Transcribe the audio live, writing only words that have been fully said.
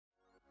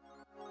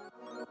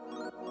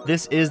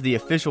This is the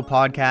official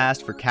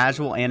podcast for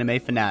casual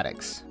anime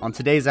fanatics. On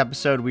today's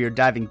episode, we are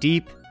diving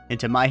deep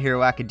into My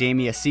Hero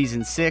Academia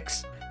Season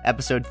 6,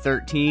 Episode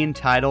 13,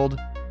 titled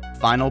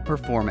Final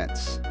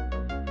Performance.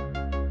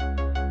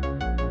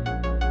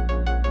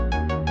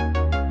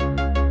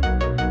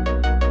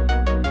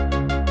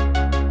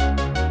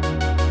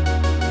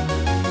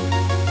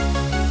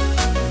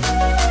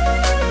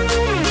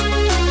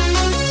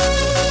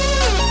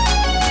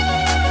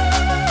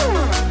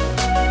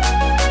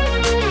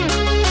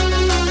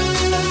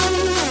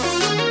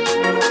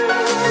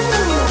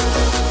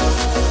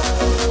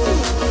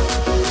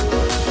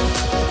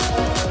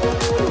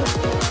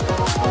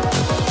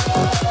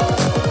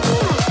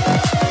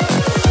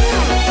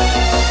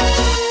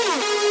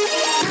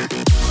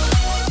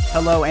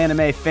 Hello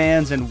anime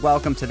fans, and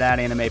welcome to That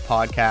Anime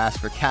Podcast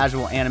for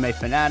casual anime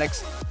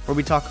fanatics, where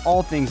we talk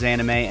all things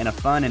anime in a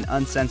fun and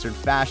uncensored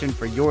fashion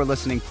for your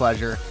listening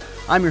pleasure.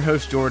 I'm your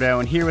host Jordo,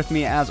 and here with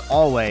me as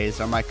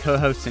always are my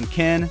co-hosts and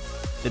kin,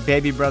 the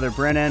baby brother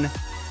Brennan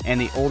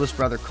and the oldest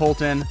brother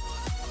Colton.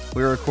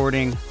 We're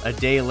recording a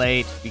day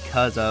late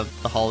because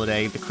of the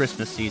holiday, the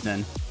Christmas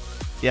season.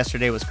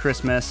 Yesterday was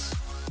Christmas.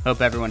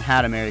 Hope everyone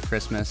had a Merry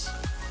Christmas.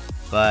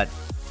 But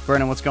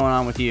Brennan, what's going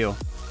on with you?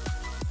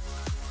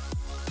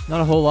 Not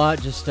a whole lot,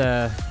 just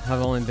I've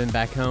only been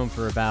back home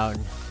for about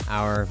an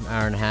hour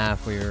and a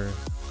half. We were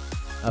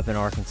up in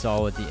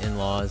Arkansas with the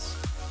in-laws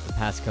the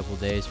past couple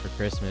days for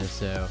Christmas,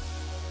 so,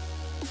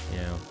 you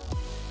know,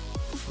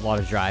 a lot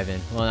of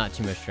driving. Well, not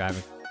too much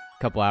driving.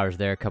 A couple hours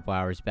there, a couple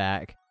hours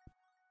back.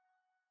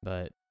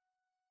 But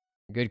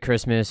good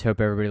Christmas.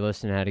 Hope everybody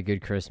listening had a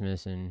good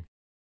Christmas, and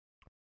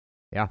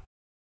yeah.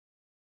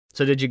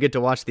 So did you get to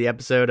watch the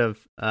episode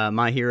of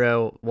My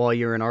Hero while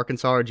you were in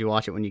Arkansas, or did you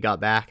watch it when you got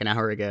back an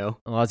hour ago?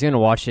 Well, I was going to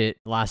watch it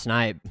last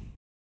night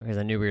because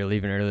I knew we were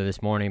leaving early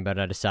this morning, but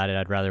I decided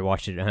I'd rather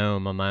watch it at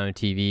home on my own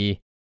TV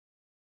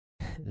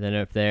than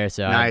up there.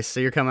 So nice. So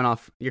you're coming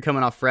off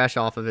fresh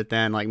off of it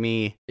then, like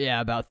me.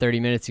 Yeah, about 30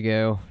 minutes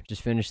ago.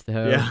 Just finished the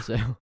home. Yeah. So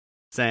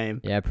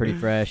Same. yeah, pretty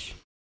fresh.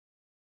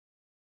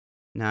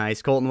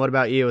 Nice. Colton, what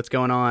about you? What's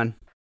going on?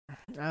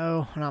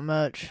 Oh, not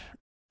much.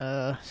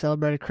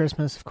 Celebrated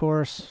Christmas, of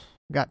course.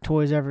 Got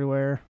toys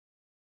everywhere.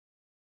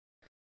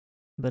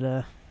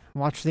 But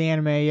watched the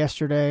anime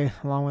yesterday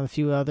along with a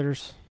few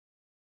others.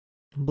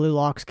 Blue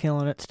Lock's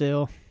killing it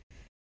still.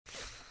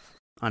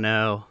 I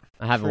know.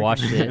 I haven't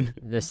watched it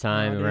this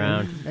time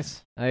around.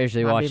 I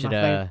usually watch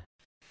it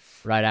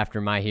right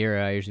after My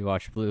Hero. I usually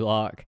watch Blue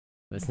Lock.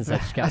 But since I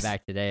just got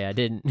back today, I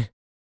didn't.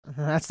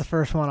 That's the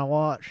first one I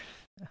watch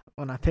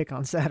when I pick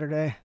on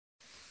Saturday.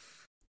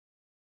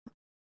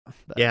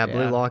 But, yeah,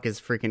 Blue Lock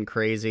is freaking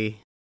crazy.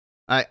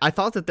 I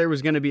thought that there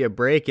was going to be a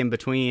break in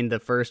between the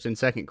first and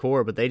second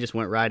core, but they just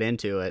went right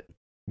into it.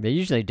 They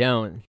usually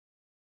don't.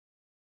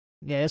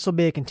 Yeah, this will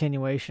be a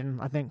continuation.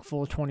 I think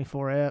full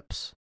 24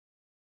 eps.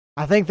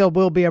 I think there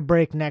will be a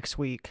break next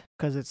week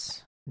because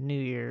it's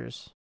New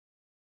Year's,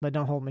 but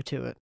don't hold me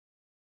to it.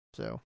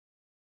 So,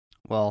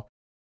 well,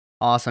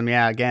 awesome.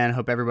 Yeah, again,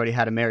 hope everybody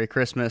had a Merry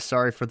Christmas.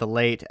 Sorry for the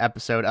late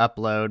episode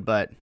upload,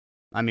 but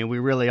I mean, we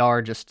really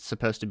are just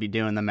supposed to be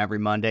doing them every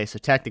Monday, so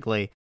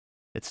technically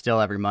it's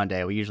still every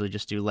Monday. We usually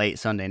just do late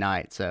Sunday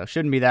night, so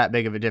shouldn't be that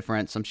big of a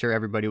difference. I'm sure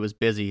everybody was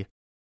busy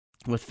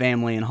with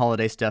family and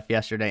holiday stuff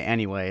yesterday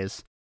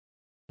anyways.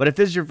 But if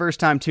this is your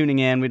first time tuning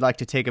in, we'd like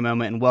to take a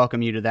moment and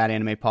welcome you to That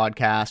Anime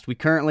Podcast. We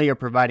currently are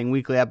providing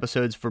weekly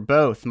episodes for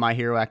both My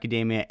Hero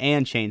Academia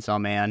and Chainsaw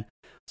Man,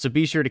 so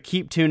be sure to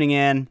keep tuning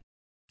in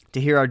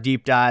to hear our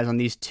deep dives on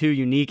these two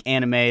unique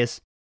animes.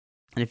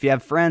 And if you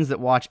have friends that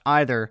watch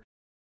either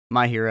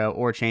My Hero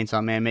or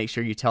Chainsaw Man, make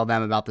sure you tell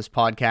them about this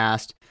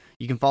podcast.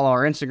 You can follow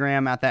our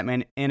Instagram at That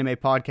Anime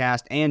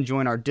Podcast and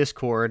join our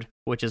Discord,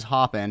 which is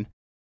hoppin'.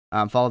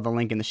 Follow the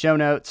link in the show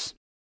notes.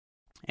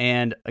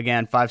 And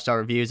again, 5-star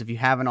reviews if you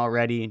haven't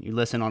already and you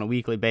listen on a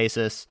weekly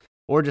basis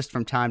or just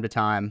from time to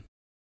time.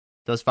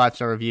 Those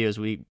 5-star reviews,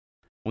 we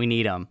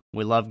need them.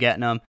 We love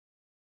getting them.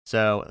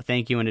 So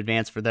thank you in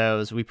advance for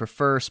those. We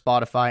prefer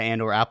Spotify and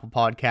or Apple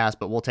Podcasts,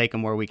 but we'll take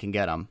them where we can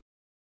get them.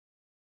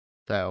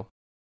 So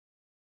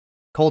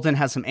Colton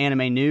has some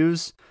anime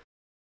news.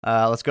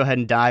 Let's go ahead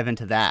and dive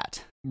into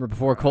that.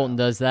 Before Colton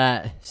does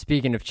that,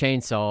 speaking of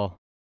Chainsaw,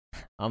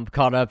 I'm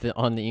caught up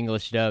on the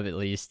English dub at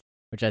least,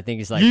 which I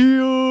think is like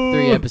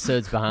 3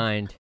 episodes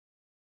behind.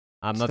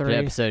 I'm up to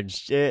episode...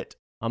 Shit.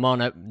 I'm on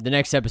the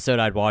next episode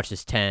I'd watch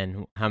is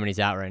 10. How many's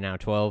out right now?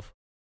 12?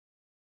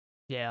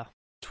 Yeah.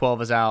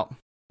 12 is out.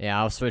 Yeah,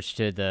 I'll switch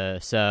to the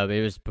sub.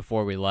 It was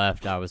before we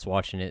left. I was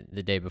watching it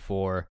the day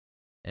before,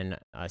 and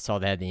I saw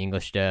they had the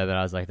English dub, and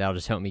I was like, that'll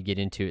just help me get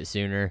into it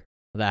sooner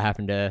without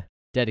having to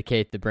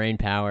dedicate the brain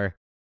power.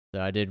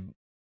 So I did.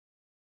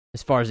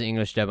 As far as the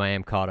English dub, I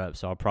am caught up,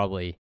 so I'll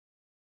probably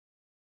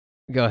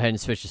go ahead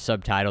and switch to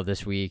subtitle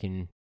this week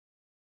and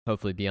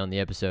hopefully be on the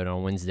episode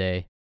on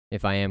Wednesday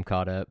if I am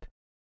caught up.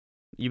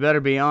 You better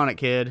be on it,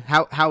 kid.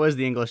 How is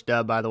the English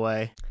dub, by the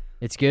way?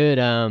 It's good.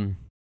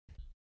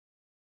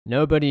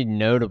 Nobody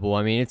notable.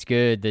 I mean, it's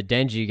good. The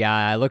Denji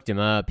guy, I looked him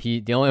up.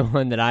 The only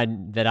one that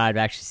I've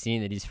actually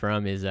seen that he's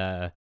from is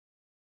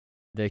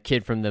the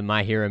kid from the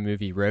My Hero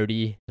movie,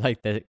 Rhodey,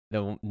 like the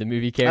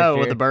movie character. Oh,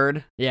 with the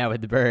bird? Yeah,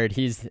 with the bird.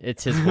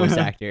 It's his voice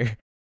actor.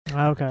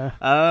 Okay.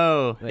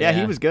 Oh, But yeah, he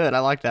yeah. was good. I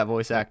like that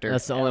voice actor.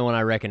 That's the only one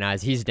I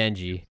recognize. He's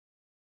Denji.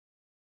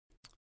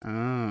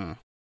 Oh.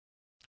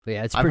 But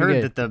yeah, it's I've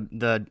pretty heard good.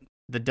 that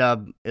the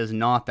dub is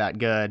not that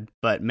good,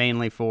 but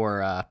mainly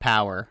for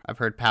Power. I've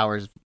heard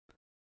Power's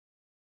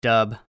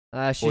dub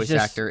voice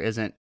actor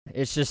isn't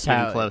It's just even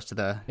how close to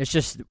the... It's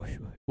just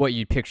what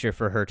you'd picture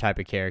for her type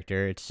of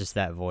character. It's just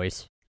that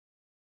voice.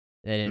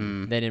 They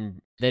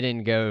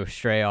didn't go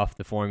stray off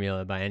the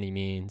formula by any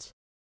means.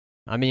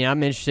 I mean,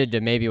 I'm interested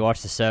to maybe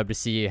watch the sub to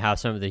see how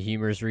some of the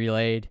humor's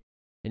relayed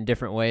in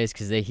different ways,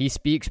 because he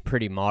speaks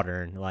pretty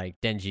modern, like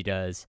Denji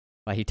does.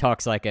 Like he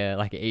talks like a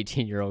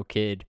 18-year-old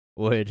kid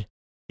would.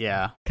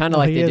 Yeah. Kind of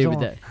like they did with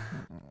that.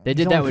 They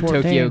did he's that only with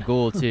 14. Tokyo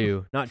Ghoul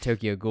too. Not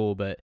Tokyo Ghoul,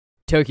 but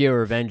Tokyo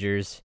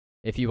Revengers.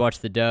 If you watch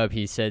the dub,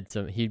 he'd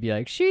be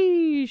like,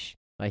 sheesh.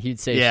 Like he'd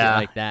say Yeah. shit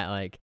like that.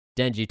 Like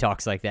Denji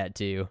talks like that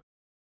too.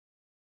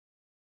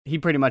 He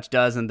pretty much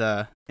does in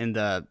the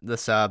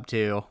sub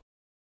too.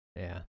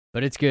 Yeah.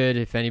 But it's good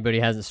if anybody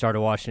hasn't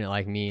started watching it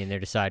like me and they're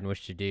deciding what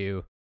to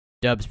do.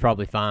 Dub's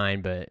probably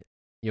fine, but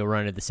you'll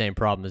run into the same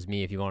problem as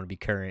me if you want to be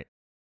current.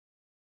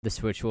 The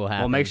switch will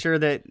happen. Well, make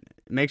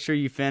sure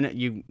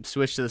you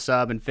switch to the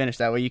sub and finish.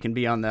 That way you can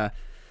be on the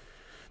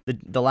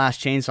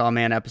last Chainsaw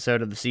Man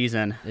episode of the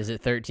season. Is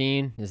it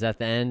 13? Is that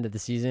the end of the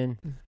season?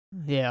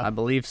 Yeah. I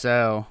believe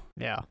so.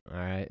 Yeah. All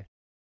right.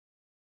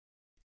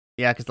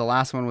 Yeah, because the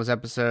last one was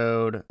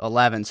episode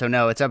 11. So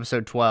no, it's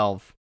episode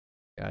 12.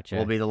 Gotcha.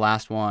 Will be the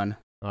last one.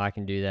 Oh, I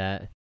can do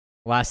that.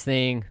 Last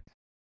thing,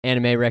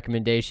 anime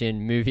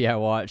recommendation, movie I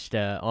watched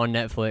on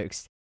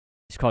Netflix.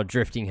 It's called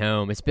Drifting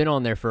Home. It's been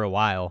on there for a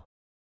while.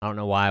 I don't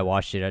know why I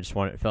watched it. It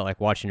felt like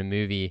watching a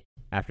movie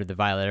after the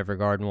Violet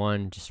Evergarden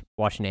one, just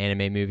watching an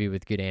anime movie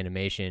with good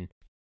animation.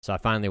 So I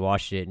finally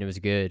watched it, and it was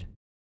good.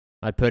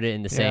 I'd put it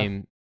in the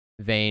same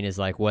vein as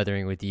like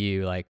Weathering with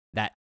You, like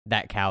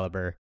that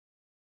caliber.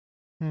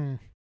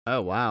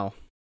 Oh, wow.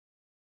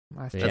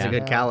 Yeah. That's a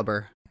good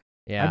caliber.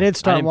 Yeah, I did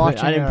start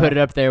watching, I didn't put it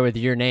up there with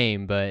Your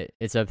Name, but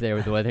it's up there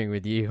with Weathering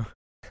with You.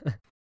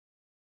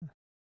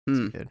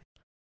 Good.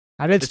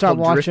 I did It's start called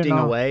watching. Drifting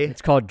Away.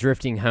 It's called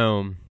Drifting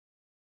Home.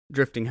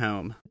 Drifting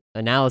Home.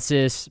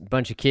 Analysis, a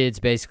bunch of kids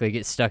basically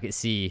get stuck at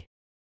sea,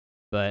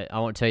 but I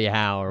won't tell you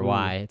how or Ooh.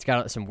 why. It's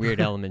got some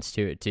weird elements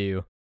to it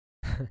too.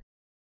 I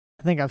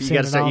think I've You seen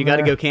got to it start. on You got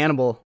to there. go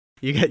cannibal.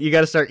 You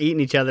got to start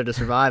eating each other to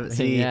survive at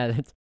sea. Yeah,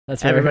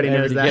 that's where Everybody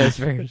knows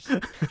everybody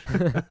that.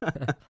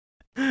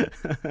 goes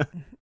first.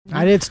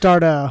 I did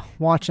start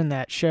watching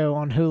that show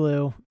on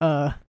Hulu,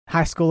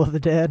 High School of the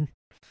Dead.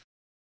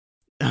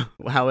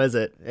 How is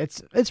it?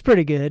 It's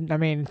pretty good. I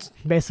mean, it's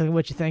basically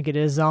what you think it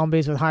is: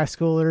 zombies with high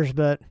schoolers,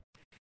 but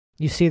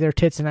you see their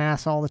tits and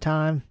ass all the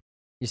time.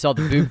 You saw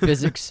the boob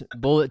physics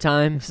bullet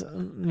time.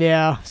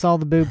 Yeah, saw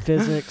the boob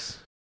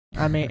physics.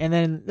 I mean, and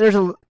then there's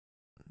a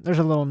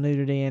little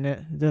nudity in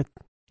it.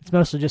 It's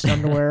mostly just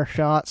underwear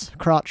shots,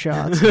 crotch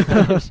shots.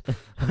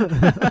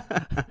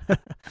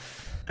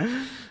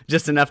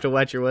 Just enough to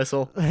wet your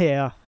whistle.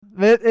 Yeah,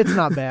 it's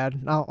not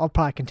bad. I'll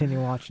probably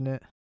continue watching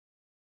it.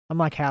 I'm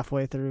like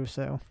halfway through,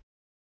 so.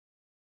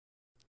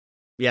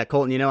 Yeah,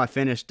 Colton, I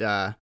finished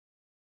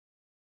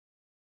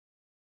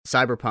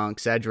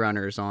Cyberpunk's Edge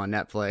Runners on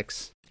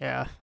Netflix.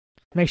 Yeah,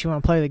 makes you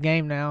want to play the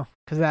game now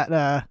because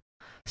that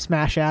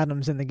Smash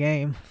Adams in the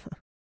game.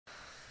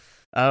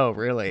 Oh,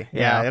 really?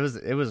 Yeah. Yeah,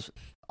 it was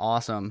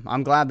awesome.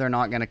 I'm glad they're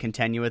not going to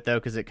continue it though,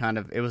 because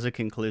it was a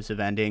conclusive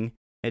ending.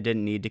 It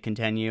didn't need to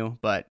continue,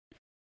 but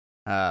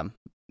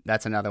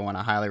that's another one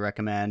I highly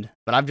recommend.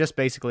 But I've just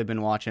basically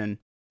been watching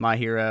My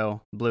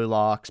Hero, Blue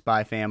Lock,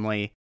 Spy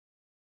Family,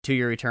 To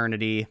Your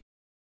Eternity.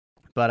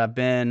 But I've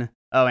been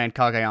and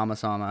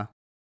Kageyama-sama,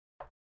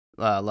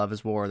 Love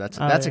is War. That's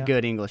a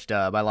good English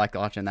dub. I like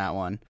watching that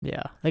one.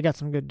 Yeah, they got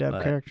some good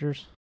dub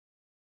characters.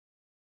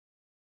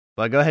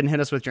 But go ahead and hit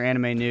us with your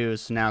anime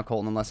news now,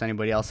 Colton, unless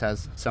anybody else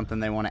has something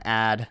they want to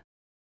add.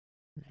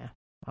 Yeah.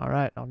 All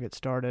right, I'll get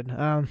started.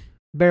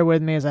 Bear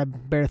with me as I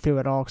bear through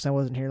it all because I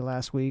wasn't here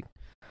last week.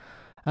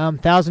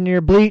 1,000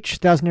 Year Bleach,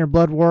 1,000 Year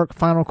Blood Work,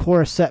 final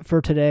core is set for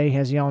today,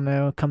 as y'all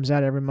know. It comes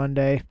out every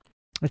Monday.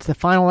 It's the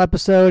final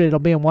episode. It'll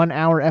be a 1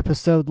 hour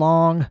episode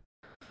long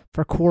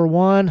for Core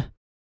 1.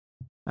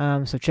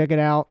 So check it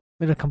out.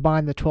 It'll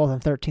combine the 12th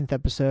and 13th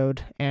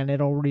episode, and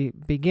it'll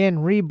begin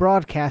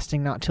rebroadcasting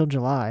not till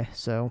July.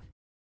 So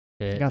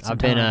got some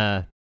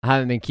time. I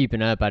haven't been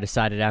keeping up. I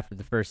decided after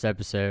the first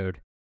episode,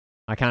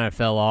 I kind of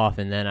fell off,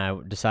 and then I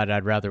decided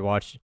I'd rather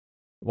watch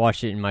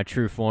it in my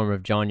true form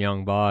of John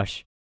Young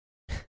Bosch.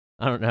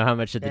 I don't know how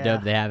much of the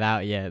dub they have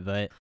out yet,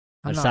 but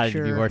I decided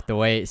to be worth the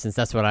wait since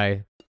that's what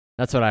I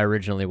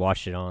originally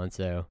watched it on.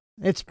 So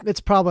it's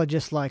probably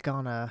just like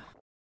on a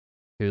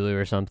Hulu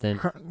or something.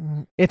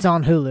 It's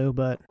on Hulu,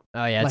 but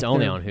oh yeah, it's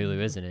only on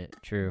Hulu, isn't it?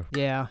 True.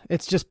 Yeah,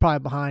 it's just probably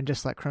behind,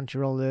 just like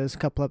Crunchyroll is. A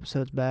couple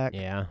episodes back.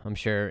 Yeah, I'm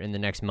sure in the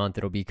next month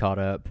it'll be caught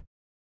up.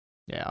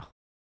 Yeah.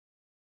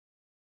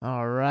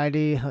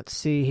 Alrighty, let's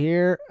see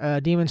here.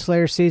 Demon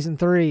Slayer Season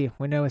 3.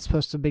 We know it's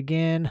supposed to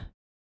begin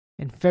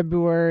in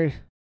February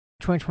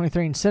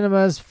 2023 in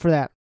cinemas for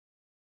that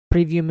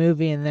preview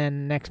movie, and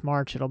then next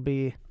March it'll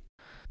be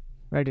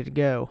ready to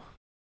go.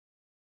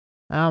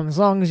 As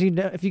long as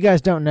if you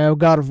guys don't know,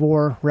 God of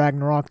War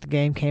Ragnarok, the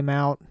game came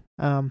out.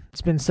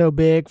 It's been so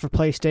big for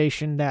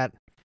PlayStation that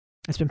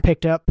it's been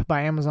picked up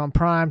by Amazon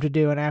Prime to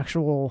do an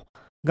actual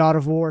God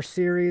of War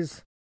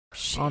series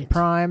on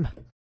Prime.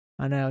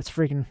 I know, it's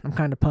freaking, I'm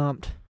kind of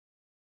pumped.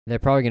 They're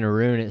probably going to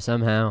ruin it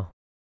somehow.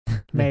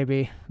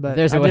 Maybe, but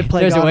there's I a way, did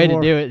play there's God a way of to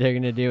War do it. They're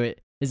going to do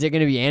it. Is it going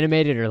to be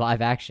animated or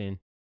live action?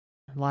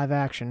 live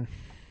action.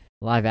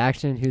 Live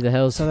action? Who the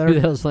hell's So who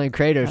the hell's playing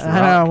Kratos?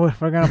 I know,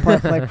 we're going to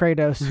play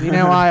Kratos. You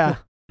know,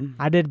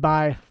 I did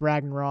buy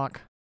Ragnarok,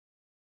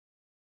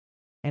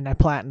 and I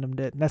platinumed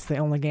it. That's the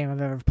only game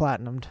I've ever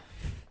platinumed.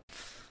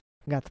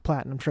 Got the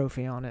platinum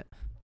trophy on it.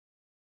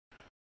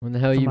 When the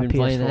hell For you my been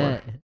playing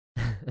PS4.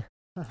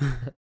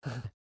 that?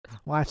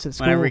 Wife's at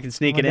school. Whenever we can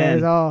sneak my it days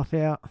in. off,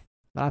 yeah.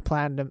 But I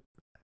platinumed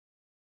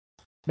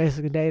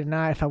basically day to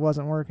night if I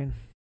wasn't working.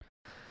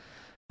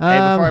 Hey,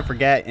 before I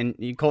forget, and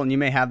Colton, you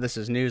may have this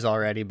as news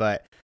already,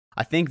 but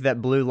I think that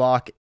Blue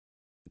Lock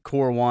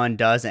Core 1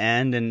 does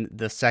end, and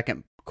the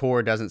second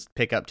core doesn't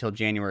pick up till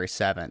January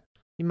 7th.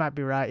 You might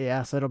be right,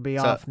 yeah. So it'll be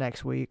So- off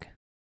next week.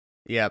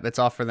 Yeah, it's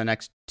off for the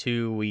next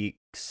 2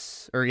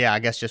 weeks. Or, yeah, I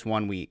guess just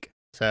 1 week.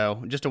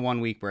 So, just a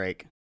 1 week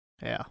break.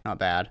 Yeah. Not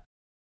bad.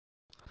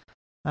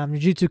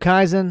 Jujutsu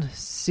Kaisen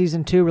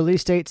Season 2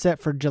 release date set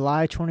for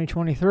July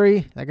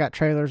 2023. They got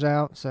trailers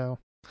out, so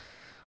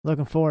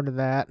looking forward to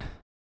that.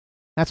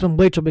 That's when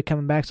Bleach will be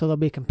coming back, so they'll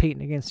be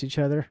competing against each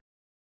other.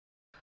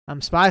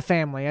 Spy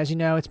Family, as you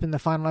know, it's been the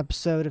final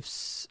episode of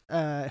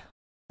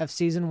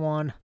Season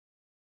 1,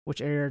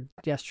 which aired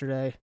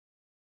yesterday.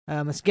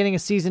 It's getting a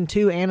Season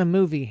 2 and a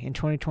movie in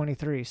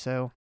 2023,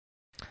 so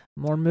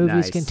more movies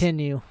Nice.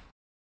 continue.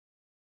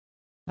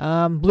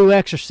 Blue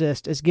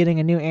Exorcist is getting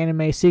a new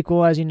anime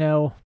sequel, as you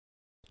know.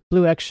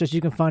 Blue Exorcist,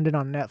 you can find it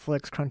on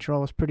Netflix.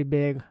 Crunchyroll was pretty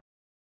big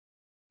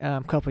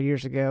a couple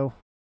years ago.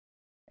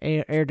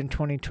 Aired in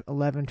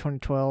 2011,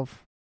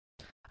 2012.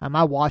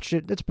 I watched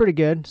it. It's pretty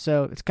good.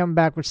 So it's coming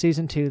back with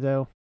Season 2,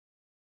 though.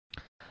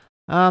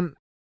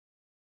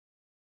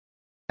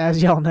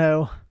 As y'all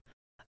know,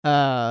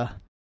 Naruto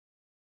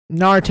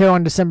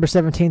on December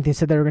 17th, they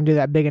said they were going to do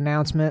that big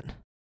announcement.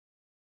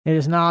 It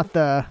is not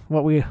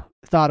what we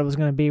thought it was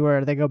going to be,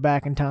 where they go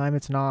back in time.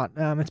 It's not.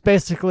 It's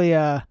basically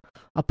a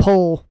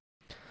poll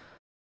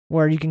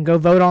where you can go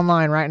vote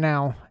online right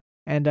now.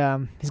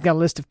 And he's got a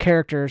list of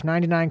characters,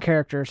 99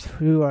 characters,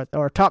 who are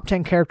or top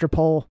 10 character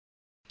poll.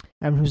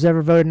 And who's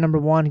ever voted number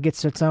 1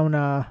 gets its own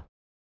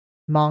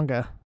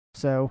manga.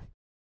 So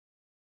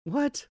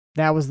What?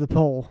 that was the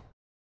poll.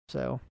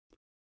 So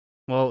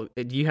Well,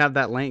 do you have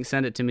that link?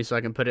 Send it to me so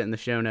I can put it in the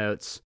show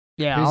notes.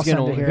 yeah, I'll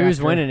send it here Who's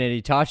after. winning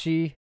it?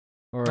 Itachi?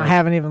 Or I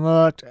haven't even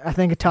looked. I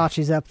think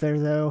Itachi's up there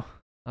though.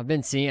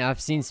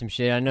 I've seen some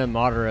shit. I know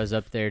Madara's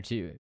up there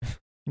too.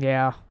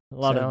 Yeah, A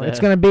lot so of it's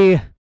gonna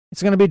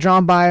be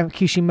drawn by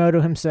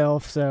Kishimoto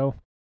himself. So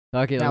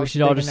Okay, that we was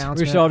should the all big just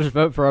announcement.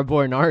 vote for our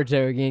boy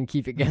Naruto again.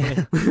 Keep it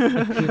going.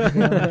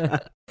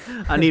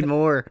 I need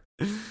more.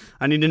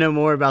 I need to know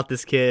more about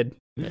this kid.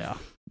 yeah.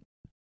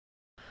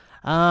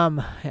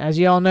 As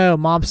you all know,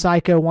 Mob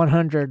Psycho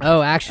 100.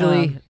 Oh,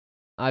 actually,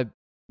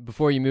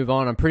 before you move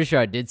on, I'm pretty sure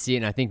I did see it,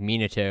 and I think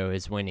Minato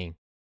is winning.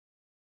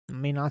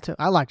 Minato.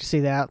 I like to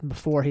see that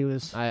before he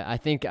was. I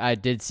think I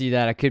did see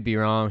that. I could be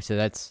wrong,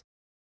 so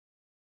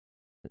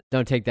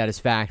don't take that as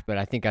fact, but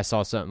I think I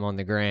saw something on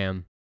the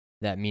gram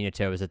that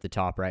Minato is at the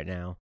top right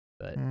now.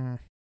 But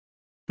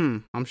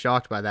I'm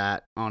shocked by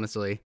that,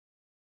 honestly.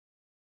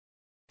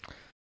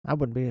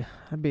 I'd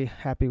be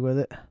happy with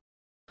it.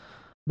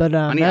 But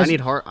I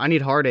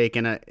need heartache,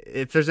 and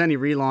if there's any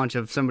relaunch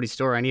of somebody's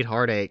story, I need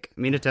heartache.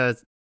 Minato,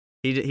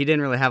 he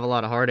didn't really have a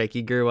lot of heartache.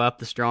 He grew up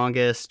the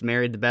strongest,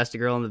 married the best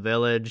girl in the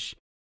village,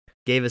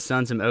 gave his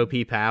son some OP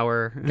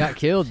power. got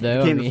killed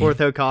though. Became the fourth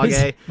Hokage.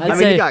 I'd I mean,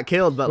 say he got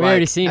killed, but we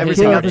already like seen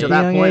everything his up to killed at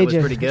that the young point was age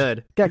of- pretty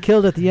good. got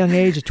killed at the young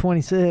age of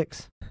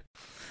 26.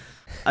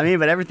 I mean,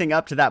 but everything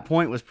up to that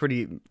point was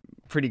pretty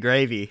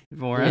gravy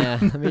for him. Yeah,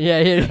 I mean,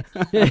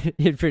 yeah,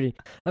 he had pretty.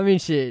 I mean,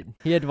 shit,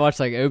 he had to watch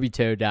like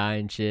Obito die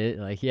and shit.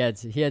 Like he had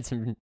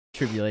some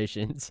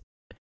tribulations.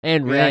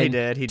 And Yeah, Ren, he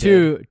did. He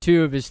did.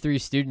 two of his 3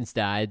 students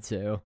died.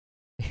 So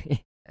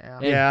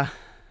Yeah.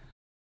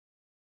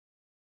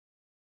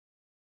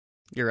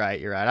 You're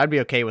right. I'd be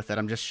okay with it.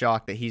 I'm just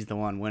shocked that he's the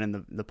one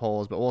winning the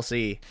polls, but we'll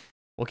see.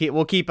 We'll keep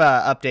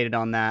updated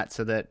on that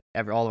so that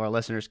all of our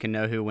listeners can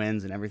know who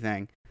wins and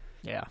everything.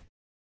 Yeah.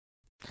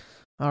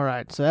 All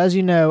right. So as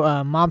you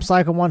know, Mob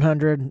Psycho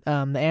 100, the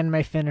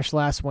anime finished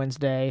last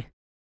Wednesday.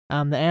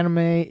 The anime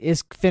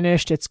is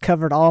finished. It's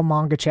covered all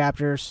manga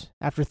chapters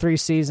after 3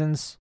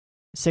 seasons,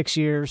 6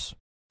 years.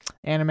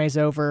 Anime's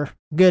over.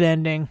 Good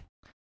ending.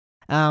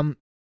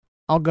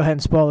 I'll go ahead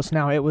and spoil this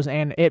now.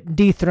 It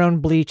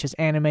dethroned Bleach as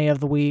anime of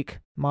the week.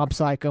 Mob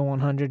Psycho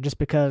 100, just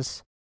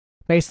because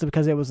basically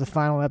because it was the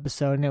final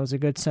episode and it was a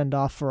good send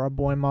off for our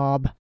boy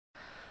Mob.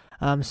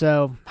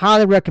 So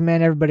highly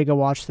recommend everybody go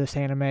watch this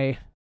anime.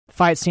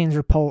 Fight scenes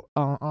are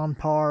on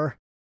par.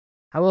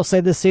 I will say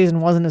this season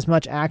wasn't as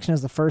much action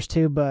as the first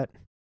two, but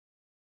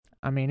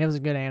I mean, it was a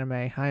good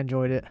anime. I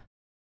enjoyed it.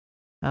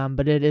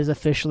 But it is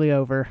officially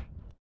over.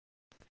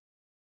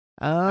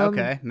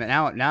 Okay,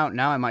 now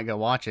I might go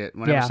watch it.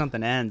 Whenever Yeah.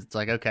 something ends, it's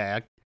like,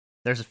 okay,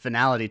 there's a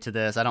finality to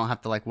this. I don't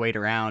have to like wait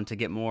around to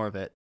get more of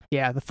it.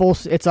 Yeah,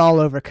 it's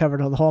all over,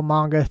 covered the whole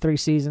manga, 3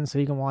 seasons, so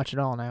you can watch it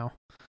all now.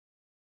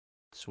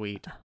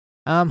 Sweet.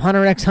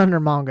 Hunter x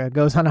Hunter manga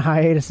goes on a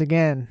hiatus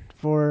again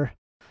for,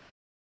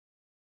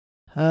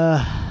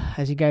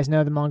 as you guys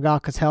know, the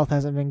mangaka's health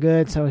hasn't been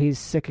good, so he's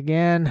sick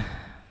again.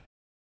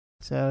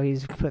 So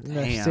he's putting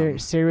the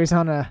series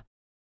on a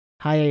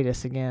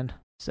hiatus again.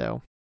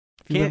 So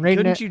if you've been reading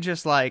Couldn't it, you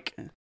just like,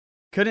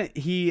 couldn't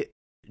he,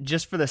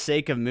 just for the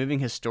sake of moving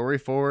his story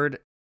forward,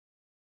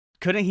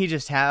 couldn't he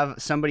just have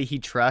somebody he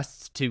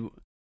trusts to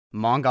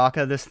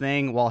mangaka this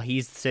thing while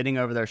he's sitting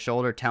over their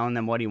shoulder telling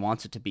them what he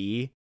wants it to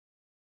be?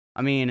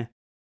 I mean,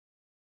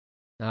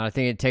 No, I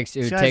think it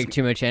would take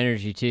too much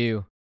energy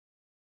too.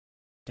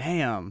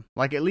 damn,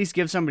 like at least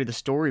give somebody the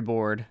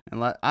storyboard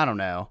and I don't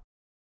know.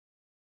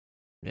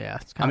 yeah,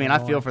 it's I mean,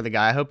 I feel for the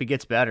guy. I hope he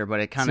gets better, but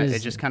it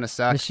just kind of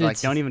sucks. Like,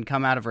 don't even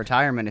come out of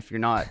retirement if you're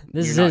not.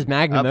 This you're is not his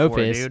magnum up for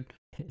it, opus. dude.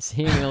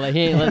 He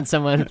ain't letting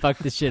someone fuck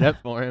this shit up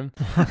for him.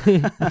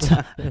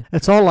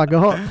 That's all I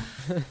got.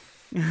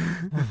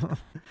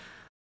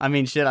 I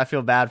mean, shit, I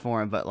feel bad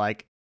for him, but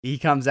like, he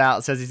comes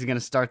out, says he's going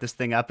to start this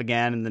thing up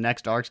again, and the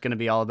next arc's going to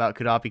be all about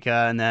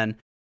Kurapika, and then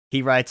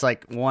he writes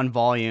like 1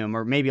 volume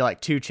or maybe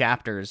like 2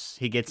 chapters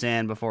he gets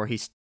in before he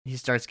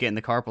starts getting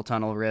the carpal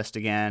tunnel wrist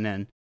again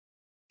and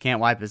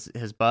can't wipe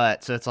his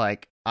butt. So it's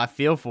like, I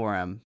feel for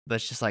him, but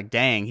it's just like,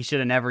 dang, he should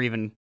have never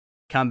even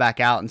come back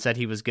out and said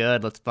he was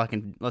good. Let's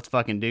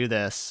fucking do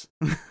this.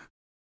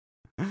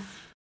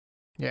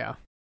 Yeah.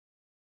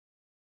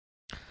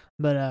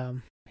 But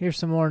here's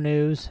some more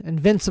news.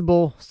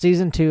 Invincible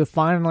Season 2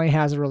 finally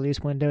has a release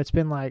window. It's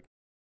been like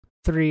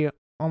 3,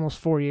 almost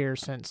 4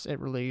 years since it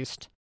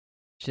released.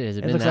 Shit, has it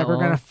It been looks that like we're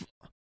long? gonna.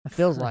 It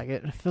feels like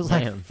it. It feels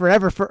Damn.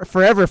 like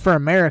forever for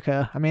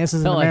America. I mean, this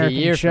is Felt an like American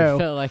a year. show.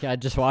 Felt like I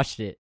just watched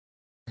it.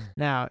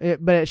 Now,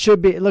 but it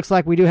should be. It looks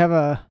like we do have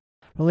a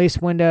release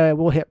window. It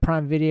will hit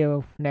Prime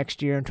Video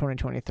next year in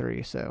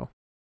 2023. So,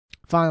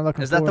 finally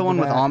looking. Is that the forward one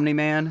to with that.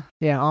 Omni-Man?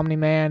 Yeah,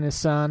 Omni-Man, his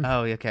son.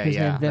 Oh, okay, He's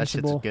yeah, that shit's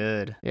Invincible.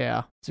 good.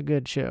 Yeah, it's a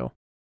good show.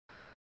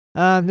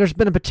 There's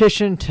been a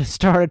petition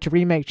to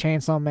remake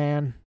Chainsaw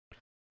Man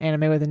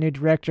anime with a new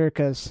director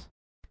because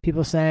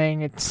people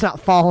saying it's not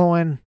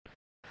following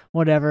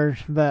whatever,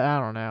 but I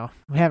don't know.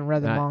 We haven't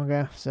read the Right.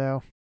 manga,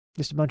 so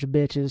just a bunch of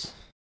bitches.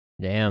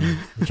 Damn,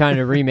 I'm trying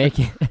to remake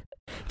it.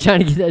 Trying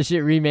to get that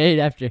shit remade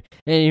after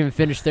they ain't even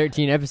finished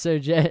 13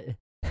 episodes yet.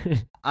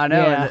 I know.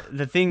 Yeah. And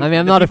the thing. I mean,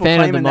 I'm the not a people fan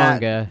of the claiming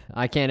that-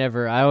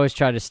 manga. I always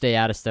try to stay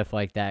out of stuff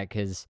like that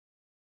because,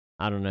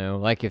 I don't know,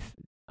 like if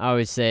I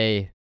always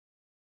say,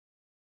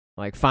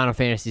 like Final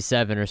Fantasy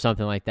VII or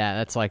something like that,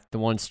 that's like the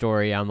one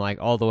story I'm like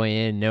all the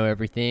way in, know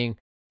everything.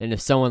 And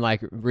if someone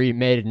like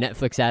made a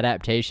Netflix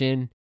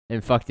adaptation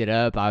and fucked it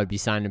up, I would be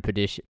signing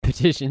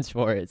petitions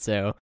for it.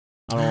 So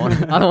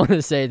I don't want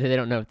to say that they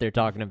don't know what they're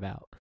talking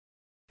about.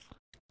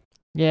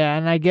 Yeah,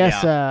 and I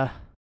guess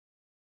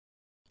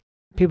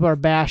people are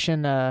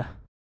bashing the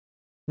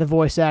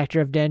voice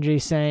actor of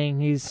Denji, saying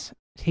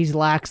he's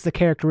lacks the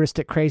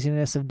characteristic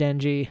craziness of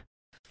Denji.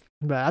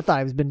 But I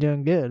thought he's been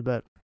doing good,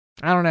 but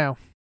I don't know.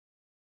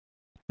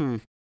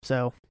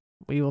 So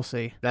we will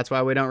see. That's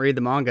why we don't read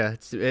the manga.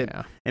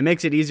 It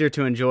makes it easier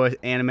to enjoy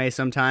anime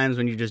sometimes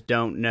when you just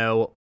don't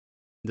know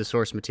the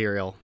source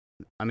material.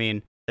 I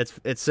mean,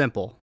 it's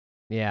simple.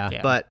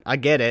 Yeah. But I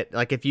get it.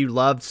 Like if you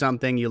loved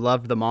something, you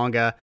loved the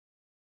manga,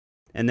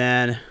 and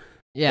then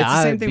Yeah, it's the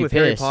I same would thing be with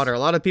Harry pissed. Potter. A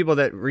lot of people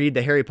that read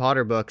the Harry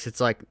Potter books, it's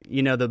like,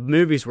 you know, the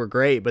movies were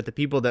great, but the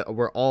people that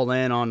were all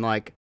in on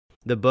like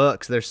the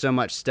books, there's so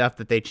much stuff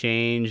that they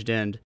changed,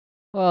 and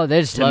Well,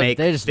 they just to love make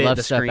they just fit love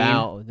the stuff screen.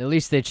 out. At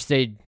least they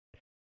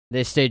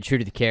stayed true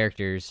to the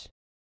characters.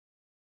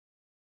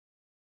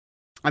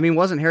 I mean,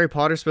 wasn't Harry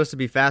Potter supposed to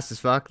be fast as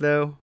fuck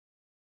though?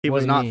 He What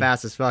was do you not mean?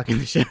 fast as fuck in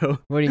the show.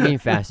 What do you mean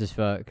fast as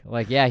fuck?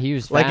 Like, yeah, he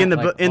was Like in the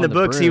like, in on the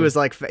books, he broom. was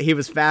like he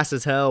was fast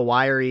as hell,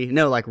 wiry.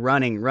 No, like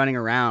running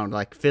around,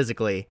 like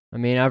physically. I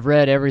mean, I've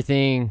read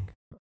everything,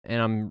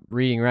 and I'm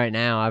reading right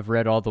now. I've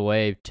read all the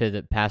way to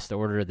the past the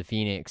Order of the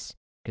Phoenix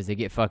because they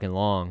get fucking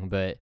long,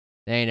 but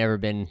there ain't ever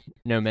been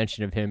no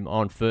mention of him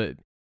on foot.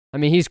 I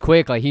mean, he's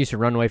quick, like he used to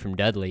run away from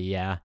Dudley,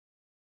 yeah,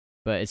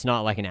 but it's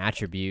not like an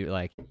attribute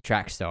like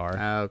track star.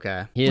 Oh,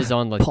 okay. He is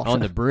on the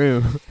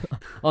broom,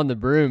 on the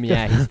broom.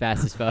 Yeah, he's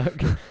fast as fuck.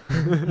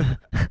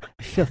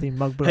 Filthy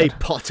mugboot. Hey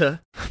Potter,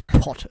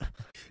 Potter.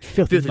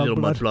 Filthy filthy little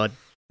mudblood.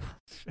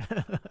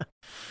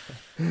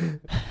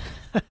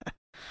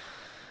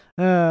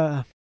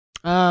 mudblood.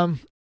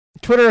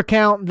 Twitter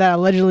account that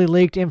allegedly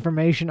leaked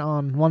information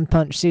on One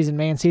Punch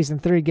Season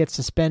 3 gets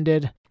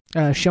suspended.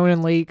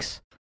 Shonen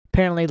Leaks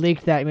apparently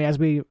leaked that, as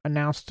we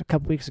announced a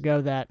couple weeks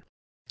ago, that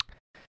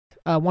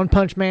One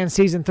Punch Man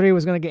Season 3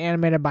 was going to get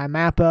animated by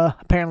MAPPA.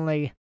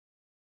 Apparently,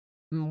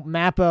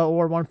 MAPPA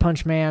or One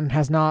Punch Man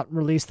has not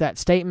released that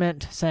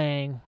statement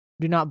saying,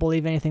 do not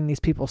believe anything these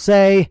people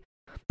say,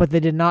 but they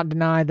did not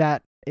deny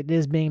that it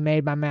is being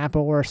made by MAPPA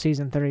or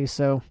Season 3,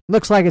 so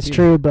looks like it's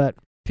true, but...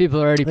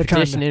 People are already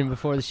petitioning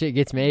before the shit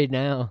gets made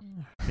now.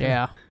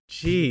 Yeah.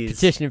 Jeez.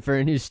 Petitioning for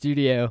a new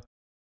studio.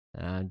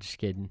 I'm just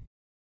kidding.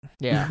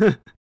 Yeah.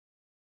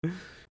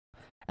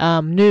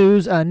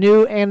 News, a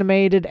new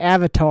animated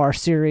Avatar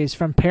series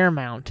from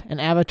Paramount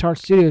and Avatar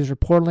Studios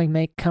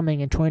reportedly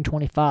coming in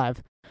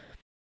 2025.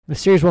 The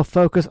series will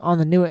focus on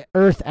the new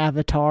Earth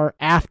Avatar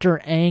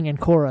after Aang and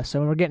Korra,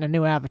 so we're getting a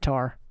new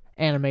Avatar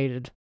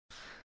animated.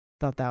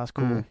 Thought that was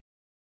cool.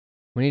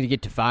 We need to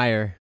get to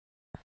Fire.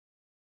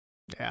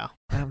 Yeah.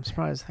 I'm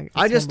surprised.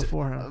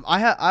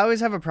 I always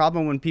have a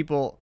problem when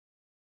people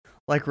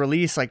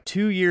release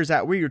 2 years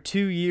out. We're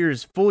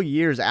full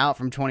years out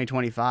from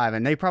 2025,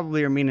 and they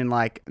probably are meaning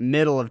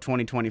middle of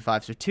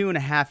 2025, so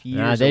 2.5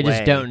 years They away.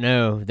 just don't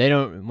know. They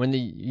don't. When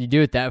you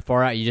do it that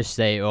far out, you just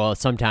say, "Well,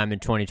 sometime in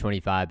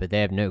 2025 but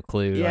they have no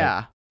clue.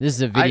 Yeah, this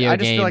is a video game. I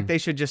just feel like they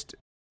should just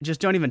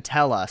don't even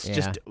tell us. Yeah.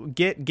 Just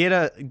get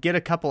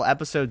a couple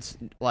episodes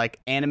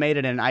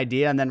animated an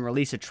idea, and then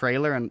release a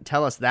trailer and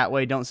tell us that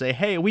way. Don't say,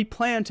 "Hey, we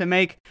plan to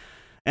make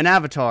an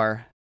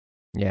Avatar."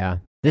 Yeah.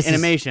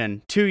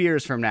 Animation 2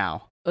 years from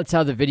now. That's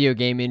how the video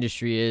game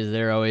industry is.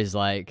 They're always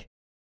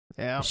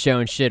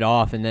showing shit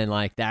off, and then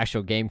the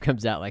actual game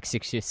comes out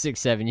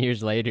 6-7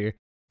 years later.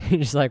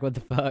 You're just like, what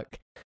the fuck?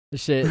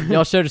 This shit.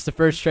 Y'all showed us the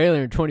first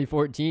trailer in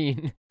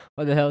 2014.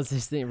 What the hell is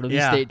this thing?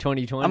 Release date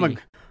 2020.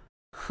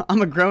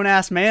 I'm a grown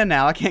ass man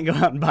now. I can't go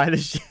out and buy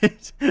this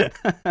shit.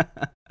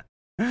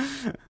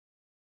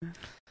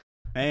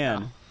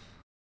 Man,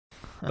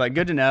 but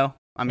good to know.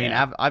 I mean,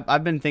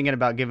 I've been thinking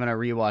about giving a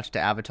rewatch to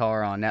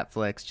Avatar on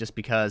Netflix just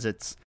because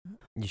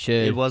you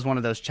should. It was one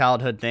of those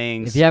childhood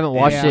things. If you haven't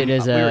watched it we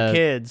were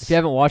kids. if you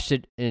haven't watched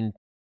it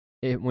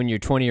when you're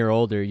 20 or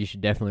older, you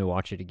should definitely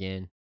watch it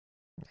again.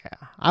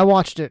 Yeah, I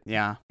watched it.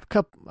 Yeah,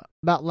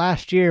 about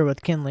last year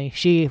with Kinley.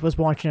 She was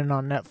watching it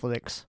on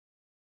Netflix,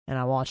 and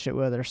I watched it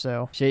with her.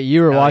 So shit,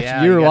 you were watching.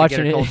 Yeah, you were watching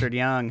watching it. Cultured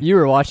young. You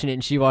were watching it,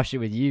 and she watched it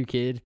with you,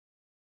 kid.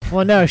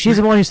 Well, no, she's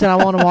the one who said I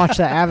want to watch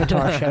that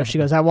Avatar show. She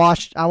goes, I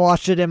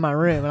watched it in my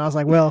room, and I was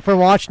like, well, if we're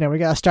watching it, we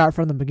gotta start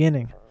from the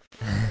beginning.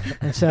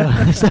 And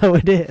so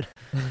we did.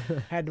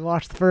 Had to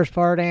watch the first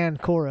part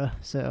and Korra.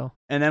 So.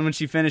 And then when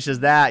she finishes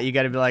that, you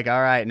got to be like,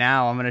 all right,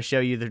 now I'm gonna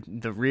show you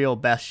the real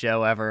best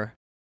show ever.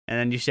 And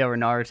then you show her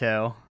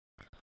Naruto.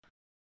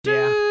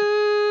 Yeah.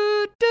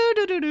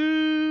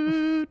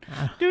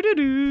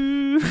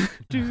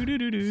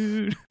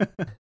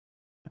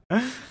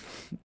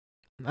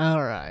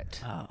 All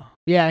right. Oh.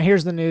 Yeah,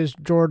 here's the news,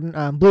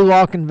 Jordan. Blue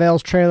Lock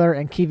unveils trailer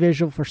and key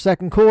visual for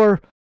Second Core.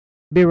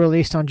 Be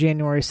released on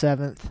January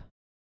 7th.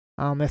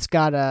 It's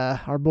got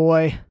our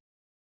boy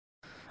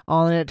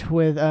on it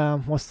with,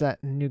 what's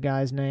that new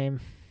guy's name?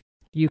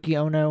 Yuki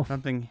Ono.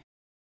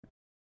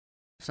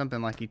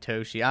 Something like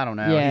Itoshi. I don't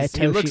know. Yeah,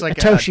 he looks like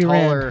Itoshi a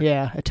taller... Ren.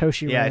 Yeah,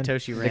 Itoshi Ren. Yeah,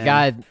 Itoshi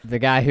Ren. The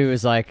guy who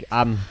was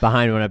I'm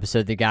behind one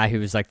episode. The guy who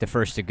was the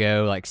first to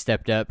go,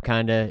 stepped up,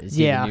 kind of. Is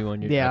he the new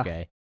one? Yeah.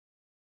 Okay.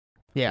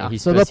 Yeah.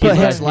 He's So they'll supposed,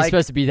 put he's, him. he's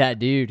supposed to be that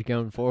dude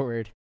going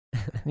forward.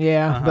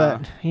 Yeah,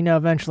 but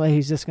eventually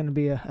he's just going to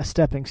be a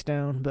stepping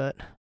stone. But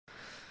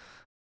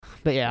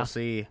yeah. We'll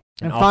see.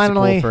 And An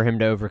finally, obstacle for him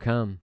to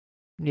overcome.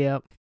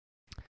 Yep.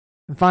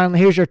 And finally,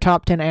 here's your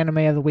top 10 anime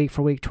of the week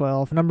for week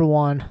 12. Number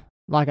 1,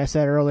 like I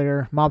said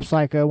earlier, Mob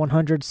Psycho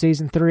 100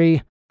 Season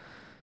 3.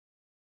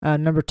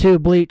 Number 2,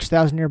 Bleach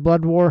 1,000 Year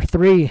Blood War.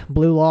 3,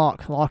 Blue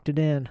Lock, locked it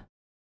in.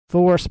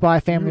 4, Spy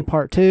Family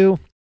Part 2.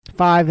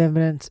 5,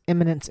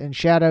 Eminence in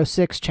Shadow.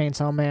 6,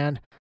 Chainsaw Man.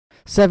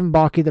 7,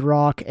 Baki the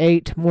Rock.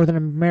 8, More Than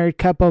a Married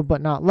Couple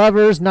But Not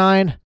Lovers.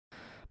 9,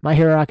 My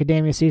Hero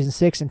Academia Season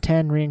 6. And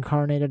 10,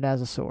 Reincarnated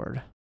as a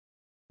Sword.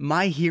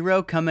 My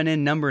Hero coming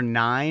in number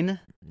 9?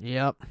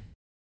 Yep.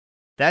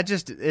 That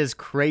just is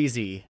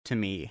crazy to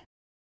me.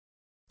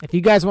 If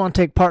you guys want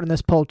to take part in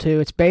this poll too,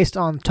 it's based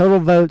on total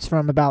votes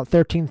from about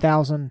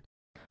 13,000,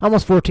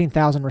 almost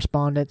 14,000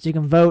 respondents. You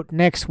can vote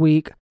next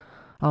week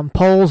on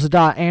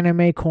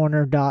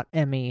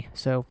polls.animecorner.me.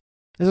 So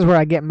this is where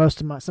I get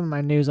some of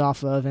my news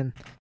off of, and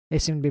they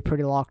seem to be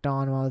pretty locked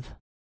on with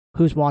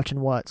who's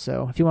watching what.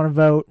 So if you want to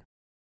vote,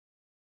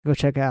 go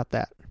check out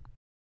that.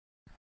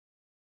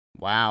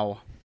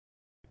 Wow.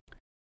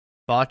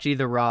 Bocce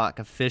the Rock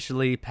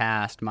officially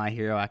passed My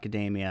Hero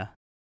Academia.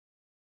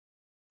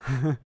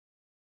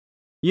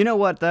 You know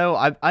what,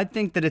 though? I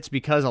think that it's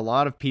because a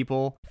lot of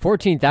people...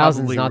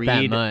 14,000 is not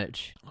that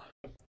much.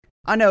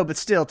 I know, but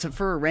still,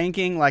 for a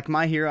ranking,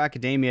 My Hero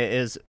Academia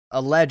is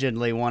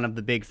allegedly one of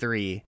the big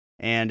 3,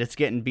 and it's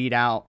getting beat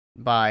out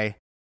by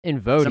in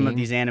voting. Some of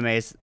these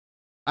animes.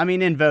 I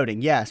mean, in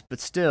voting, yes, but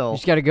still... You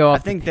just got to go off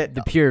I think that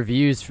the pure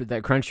views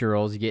that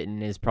Crunchyroll's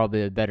getting is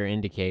probably a better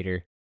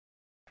indicator.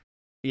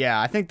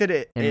 Yeah, I think that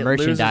it loses a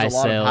merchandise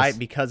lot sales. of hype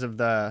because of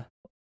the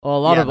Well, a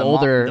lot of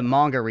the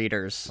manga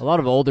readers. A lot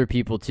of older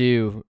people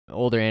too,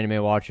 older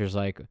anime watchers,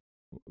 like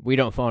we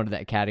don't fall into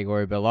that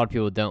category, but a lot of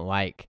people don't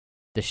like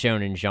the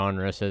shonen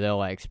genre, so they'll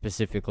like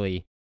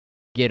specifically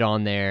get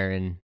on there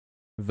and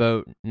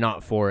vote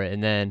not for it.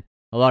 And then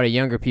a lot of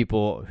younger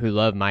people who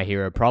love My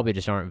Hero probably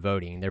just aren't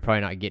voting. They're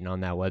probably not getting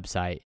on that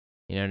website.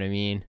 You know what I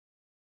mean?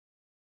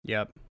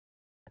 Yep.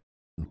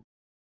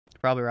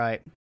 Probably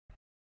right.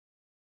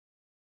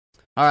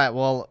 All right,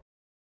 well,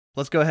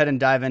 let's go ahead and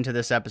dive into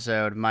this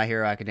episode, My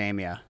Hero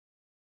Academia.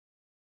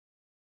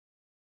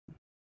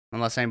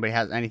 Unless anybody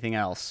has anything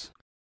else.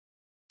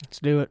 Let's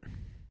do it.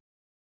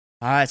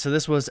 All right, so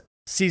this was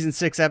Season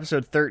 6,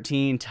 Episode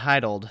 13,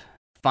 titled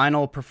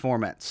Final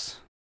Performance.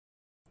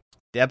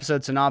 The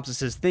episode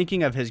synopsis is: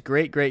 thinking of his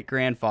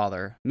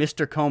great-great-grandfather,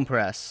 Mr.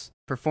 Compress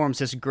performs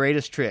his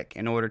greatest trick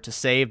in order to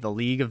save the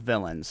League of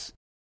Villains.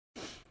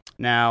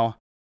 Now,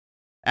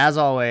 as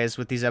always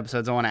with these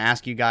episodes, I want to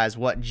ask you guys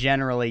what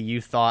generally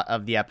you thought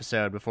of the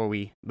episode before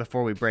we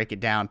break it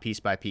down piece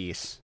by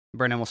piece.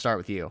 Brennan, we'll start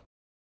with you.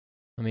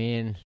 I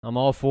mean, I'm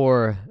all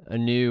for a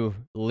new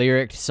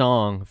lyric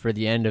song for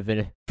the end of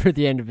it, for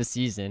the end of a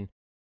season.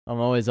 I'm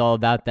always all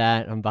about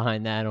that. I'm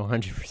behind that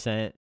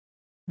 100%.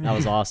 That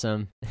was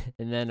awesome.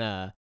 And then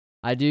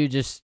I do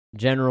just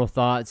general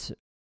thoughts.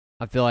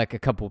 I feel like a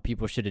couple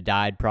people should have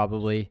died,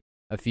 probably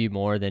a few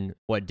more than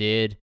what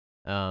did,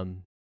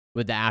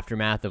 with the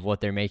aftermath of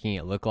what they're making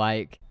it look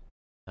like.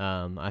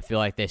 I feel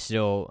like they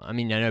still, I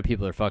mean, I know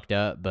people are fucked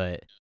up,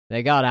 but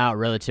they got out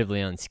relatively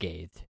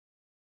unscathed.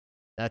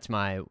 That's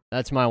my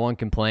one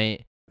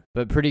complaint,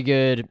 but pretty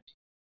good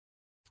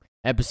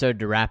episode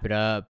to wrap it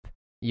up.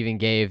 Even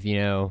gave,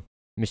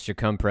 Mr.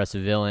 Compress, a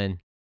villain,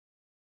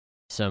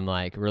 some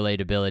like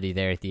relatability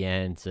there at the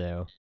end.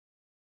 So,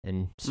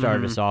 and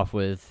started us off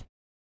with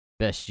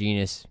Best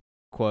Genius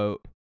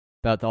quote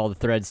about all the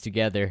threads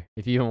together.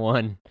 If even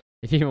one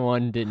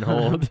didn't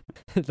hold,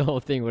 the whole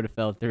thing would have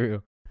fell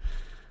through.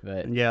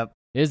 But yep,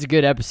 it was a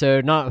good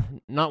episode. Not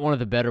one of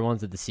the better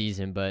ones of the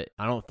season, but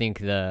I don't think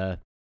the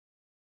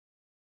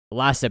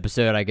last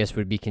episode, I guess,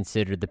 would be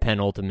considered the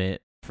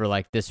penultimate for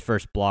like this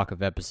first block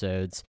of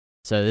episodes.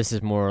 So this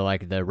is more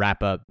like the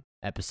wrap up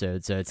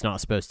episode. So it's not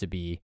supposed to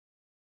be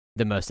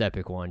the most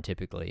epic one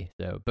typically.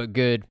 So, but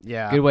good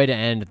way to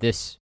end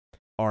this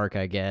arc,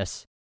 I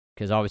guess,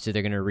 because obviously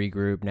they're gonna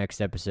regroup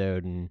next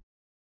episode, and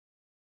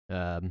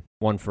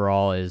One for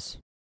All is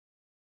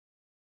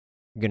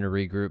gonna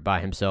regroup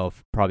by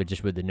himself, probably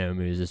just with the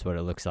Nomus. Is what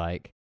it looks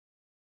like.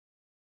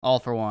 All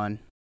for One.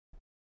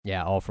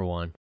 Yeah, All for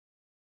One.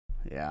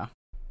 Yeah.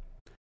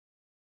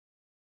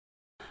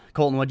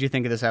 Colton, what'd you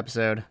think of this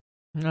episode?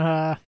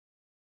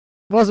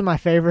 Wasn't my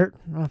favorite.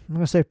 I'm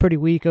gonna say pretty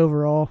weak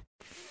overall.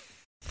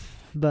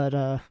 But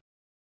I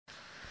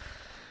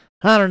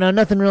don't know,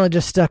 nothing really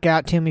just stuck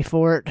out to me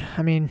for it.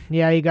 I mean,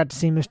 yeah, you got to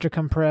see Mr.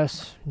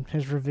 Compress,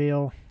 his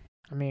reveal.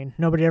 I mean,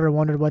 nobody ever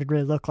wondered what he'd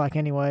really look like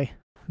anyway.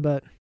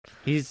 But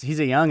he's a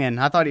youngin'.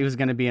 I thought he was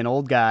gonna be an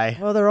old guy.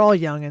 Well, they're all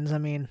youngins. I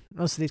mean,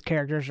 most of these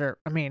characters are,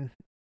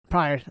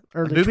 probably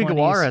early Booby 20s.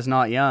 Gawara is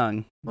not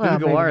young. Well,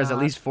 Booby Gawara is at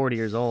least 40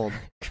 years old.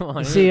 Come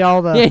on, see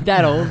all the. He ain't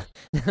that old.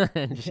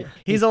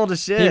 He's old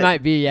as shit. He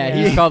might be. Yeah.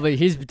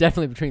 He's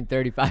definitely between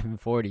 35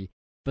 and 40.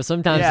 But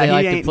sometimes they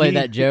like to play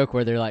that joke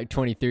where they're like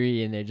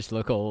 23 and they just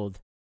look old.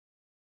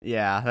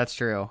 Yeah, that's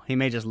true. He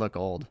may just look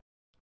old.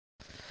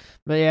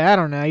 But yeah, I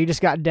don't know. You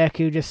just got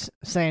Deku just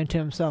saying to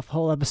himself the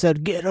whole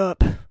episode, "Get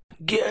up,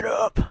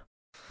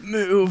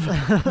 move.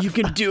 You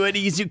can do it,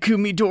 Izuku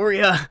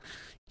Midoriya.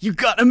 You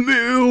gotta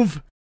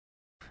move."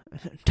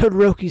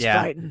 Todoroki's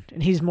fighting,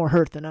 and he's more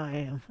hurt than I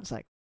am. It's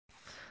like,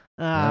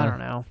 I don't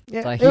know.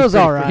 Yeah, like it was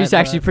all right. He's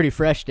actually pretty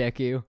fresh,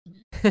 Deku.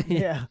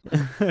 Yeah.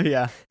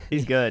 Yeah,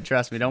 he's good.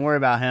 Trust me. Don't worry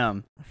about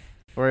him.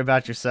 Worry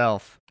about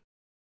yourself.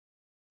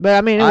 But,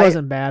 I mean, it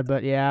wasn't bad,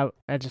 but yeah,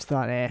 I just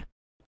thought,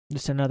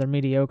 just another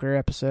mediocre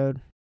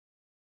episode.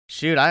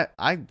 Shoot,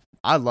 I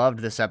loved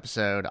this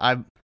episode.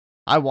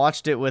 I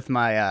watched it with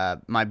my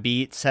my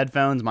Beats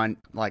headphones, my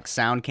like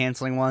sound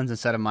canceling ones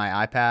instead of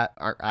my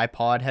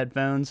iPod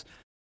headphones,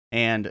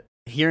 and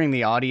hearing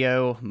the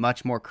audio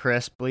much more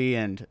crisply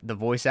and the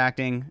voice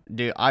acting,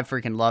 dude, I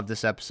freaking loved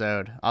this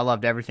episode. I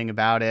loved everything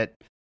about it.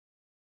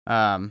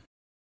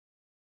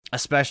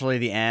 Especially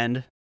the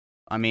end.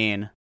 I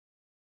mean,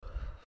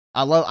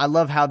 I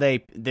love how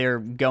they're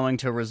going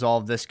to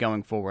resolve this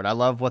going forward. I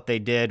love what they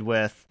did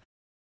with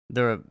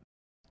the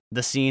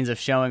scenes of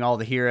showing all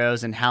the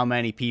heroes and how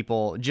many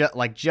people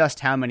just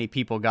how many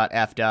people got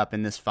effed up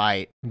in this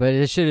fight. But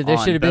there should have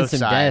been some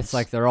sides. deaths.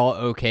 Like they're all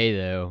okay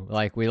though.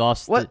 Like we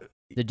lost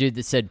the dude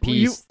that said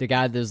peace. The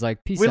guy that was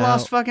like peace.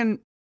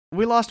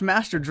 We lost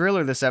Master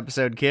Driller this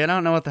episode, kid. I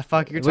don't know what the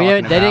fuck you're talking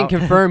about. They didn't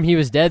confirm he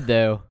was dead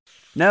though.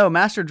 No,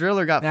 Master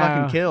Driller got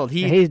fucking killed.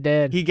 He's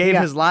dead. He gave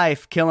his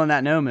life killing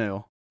that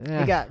Nomu.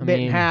 He got bit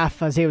in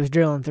half as he was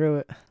drilling through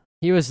it.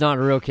 He was not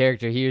a real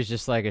character. He was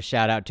just like a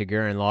shout out to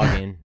Gurren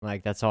Lagann.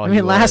 Like that's all. I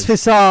mean, last we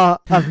saw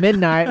of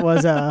Midnight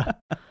was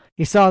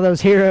you saw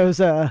those heroes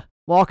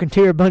walking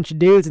to her, a bunch of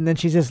dudes, and then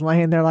she's just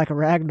laying there like a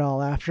rag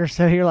doll after.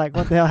 So you're like,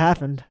 what the hell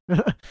happened?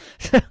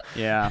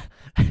 Yeah.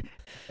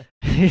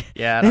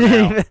 Yeah, I don't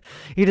know.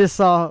 You just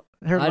saw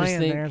her I just laying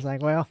think- there. It's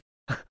like, well,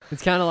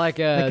 It's kind of like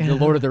the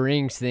Lord of the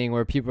Rings thing,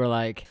 where people are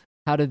like,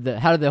 how did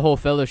the whole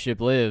Fellowship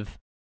live?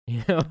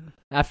 You know,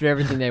 after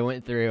everything they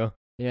went through.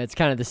 You know, it's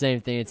kind of the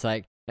same thing. It's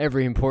like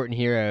every important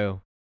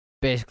hero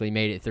basically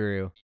made it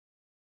through.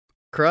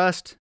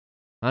 Crust.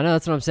 I know,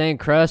 that's what I'm saying.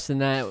 Crust and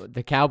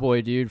the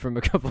cowboy dude from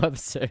a couple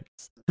episodes.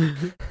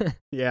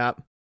 Yeah.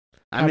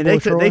 I Cowboy mean, they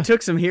Troy.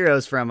 took some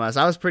heroes from us.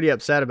 I was pretty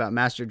upset about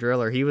Master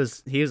Driller. He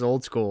was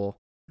old school.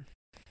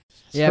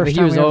 it's the Yeah, but first he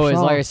time was we ever always,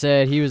 saw like I him.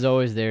 said, he was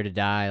always there to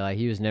die. Like,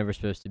 he was never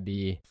supposed to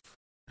be.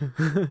 You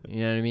know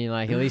what I mean?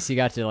 Like, at least he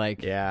got to,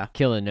 like, Yeah.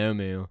 kill a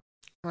Nomu.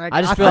 Like,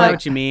 I just I feel know like-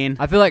 what you mean.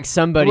 I feel like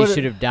somebody What-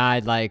 should have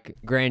died, like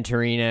Gran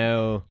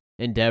Torino,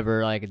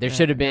 Endeavor. Like, there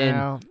should have been.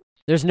 No.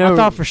 There's no. I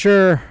thought for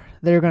sure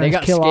they were going They to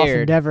got kill off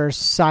scared. Endeavor's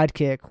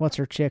sidekick. What's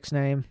her chick's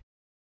name?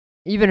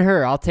 Even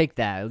her, I'll take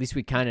that. At least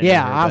we kind of.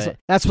 Yeah, know her, I was, but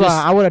that's just-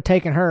 why I would have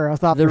taken her. I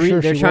thought for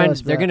sure they're she trying.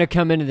 was. They're but- gonna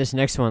come into this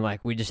next one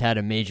like we just had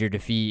a major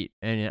defeat,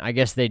 and I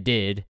guess they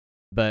did.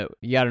 But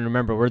you got to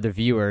remember, we're the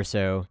viewer,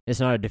 so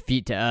it's not a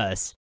defeat to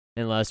us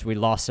unless we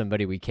lost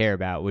somebody we care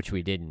about, which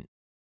we didn't.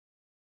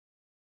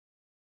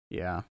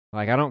 Yeah.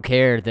 Like, I don't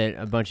care that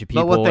a bunch of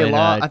But what people they in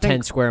I a think-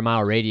 10 square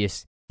mile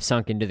radius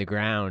sunk into the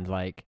ground.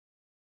 Like,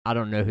 I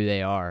don't know who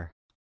they are.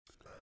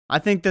 I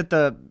think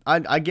that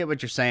I get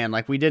what you're saying.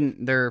 Like,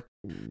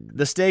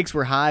 the stakes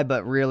were high,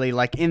 but really,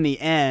 like, in the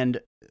end,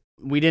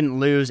 we didn't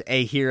lose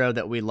a hero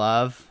that we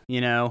love.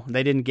 You know,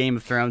 they didn't Game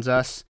of Thrones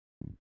us.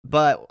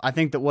 But I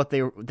think that what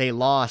they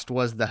lost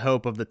was the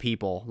hope of the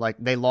people. Like,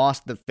 they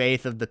lost the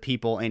faith of the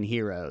people in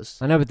heroes.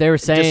 I know, but they were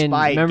saying,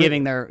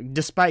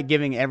 Despite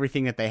giving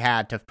everything that they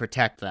had to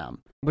protect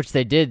them. which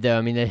they did, though.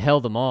 I mean, they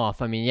held them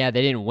off. I mean, yeah,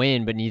 they didn't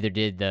win, but neither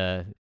did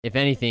if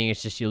anything,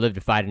 it's just you live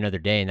to fight another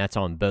day, and that's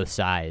on both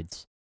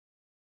sides.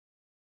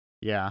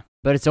 Yeah.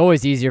 But it's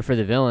always easier for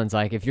the villains.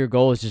 Like, if your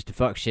goal is just to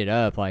fuck shit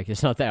up, like,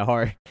 it's not that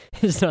hard.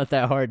 It's not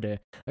that hard to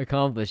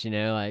accomplish, you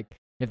know? Like,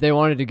 if they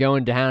wanted to go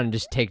in town and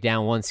just take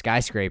down one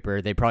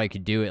skyscraper, they probably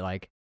could do it,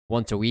 like,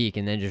 once a week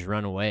and then just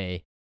run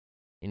away.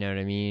 You know what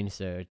I mean?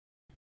 So,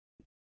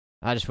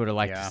 I just would have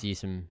liked Yeah. to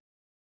see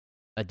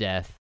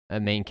a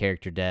main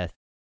character death.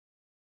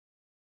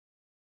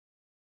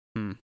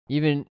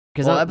 Even,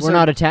 because Well, we're episode-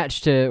 not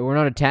attached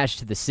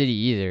to the city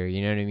either,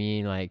 you know what I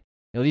mean? Like,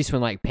 at least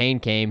when, like, Pain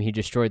came, he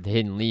destroyed the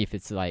Hidden Leaf.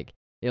 It's like,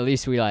 at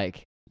least we,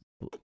 like,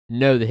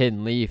 know the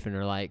Hidden Leaf and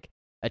are, like,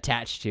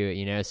 attached to it,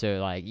 you know? So,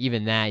 like,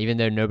 even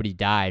though nobody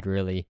died,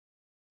 really,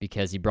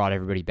 because he brought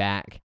everybody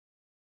back,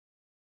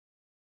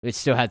 it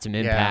still had some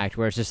impact,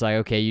 where it's just like,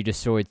 okay, you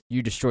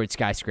destroyed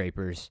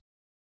skyscrapers.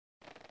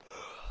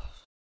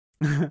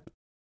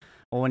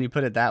 Well, when you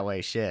put it that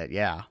way, shit,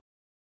 yeah.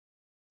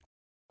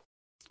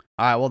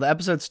 All right, well, the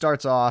episode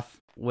starts off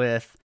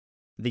with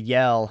the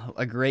yell,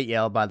 a great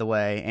yell, by the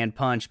way, and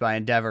punch by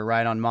Endeavor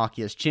right on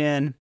Machia's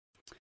chin.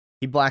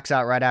 He blacks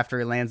out right after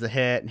he lands the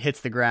hit and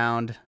hits the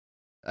ground.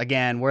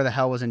 Again, where the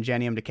hell was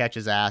Ingenium to catch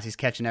his ass? He's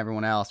catching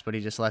everyone else, but he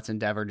just lets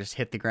Endeavor just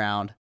hit the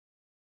ground.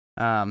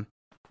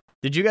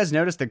 Did you guys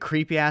notice the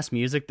creepy-ass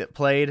music that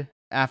played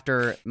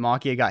after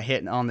Machia got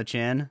hit on the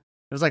chin?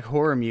 It was like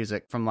horror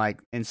music from,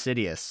 like,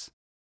 Insidious.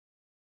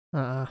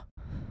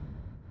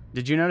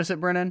 Did you notice it,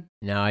 Brennan?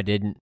 No, I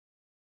didn't.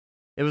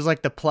 It was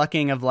like the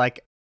plucking of,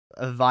 like,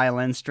 a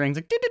violin strings,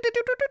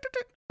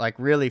 like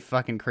really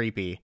fucking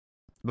creepy,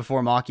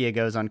 before Machia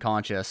goes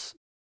unconscious.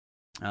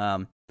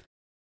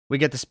 We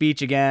get the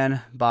speech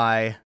again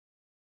by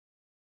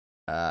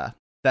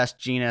Best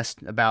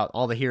Jeanist about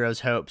all the heroes'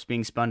 hopes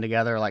being spun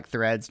together like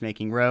threads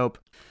making rope.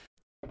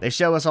 They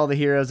show us all the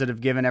heroes that have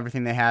given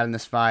everything they had in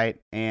this fight,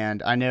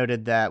 and I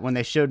noted that when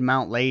they showed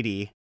Mount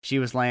Lady, she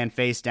was laying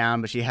face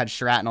down, but she had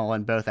shrapnel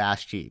in both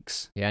ass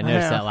cheeks. Yeah, I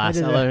noticed Yeah, that I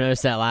did that.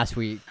 noticed that last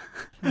week.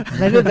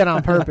 They did that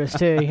on purpose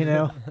too, you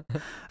know.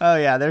 Oh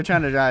yeah, they're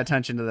trying to draw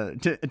attention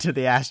to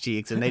the ass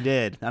cheeks, and they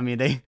did. I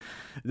mean,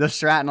 the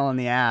shrapnel in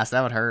the ass,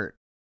 that would hurt.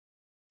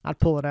 I'd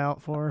pull it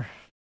out for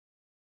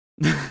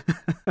her.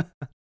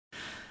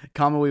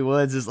 Kamui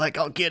Woods is like,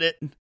 I'll get it.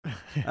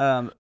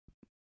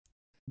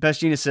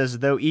 Best Jeanist says,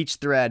 though each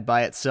thread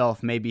by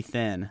itself may be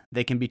thin,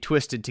 they can be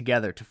twisted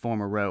together to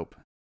form a rope.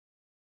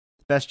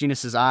 Best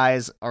Jeanist's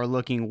eyes are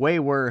looking way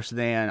worse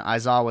than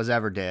Aizawa's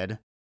ever did.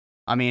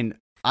 I mean,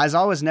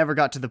 Aizawa's never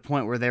got to the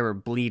point where they were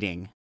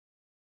bleeding.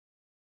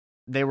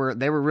 They were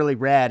really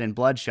red and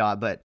bloodshot,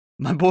 but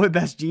my boy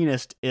Best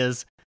Jeanist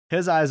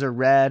his eyes are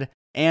red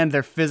and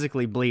they're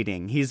physically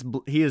bleeding. He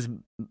is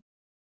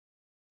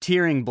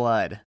tearing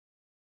blood.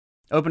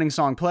 Opening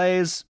song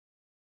plays,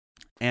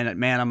 and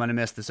man, I'm gonna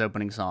miss this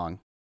opening song.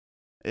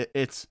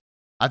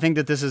 I think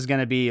that this is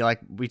gonna be, like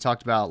we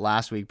talked about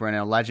last week, Brennan,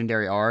 a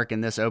legendary arc,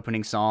 and this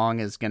opening song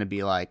is gonna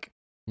be like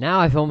Now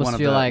I almost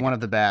feel like one of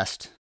the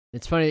best.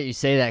 it's funny that you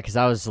say that because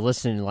I was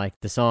listening to like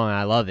the song.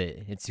 I love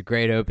it. It's a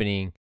great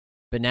opening.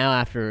 But now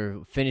after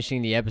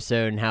finishing the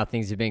episode and how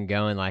things have been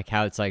going, like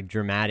how it's like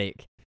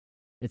dramatic,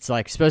 it's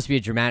like supposed to be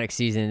a dramatic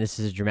season. This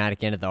is a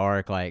dramatic end of the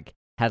arc. Like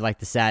had like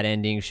the sad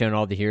ending, showing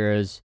all the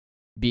heroes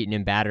beaten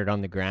and battered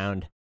on the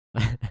ground.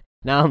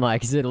 Now I'm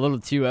like, is it a little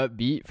too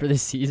upbeat for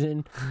this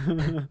season?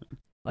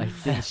 Like,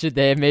 should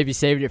they have maybe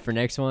saved it for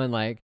next one?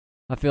 Like,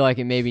 I feel like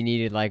it maybe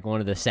needed like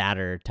one of the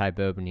sadder type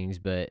openings,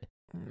 but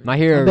My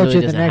Hero really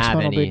doesn't have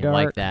any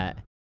like that.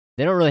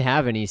 They don't really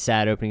have any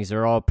sad openings.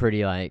 They're all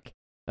pretty like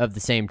of the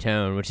same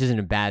tone, which isn't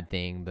a bad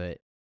thing, but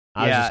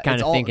I was just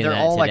kind of thinking they're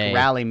that all today. like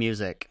rally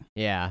music.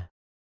 Yeah,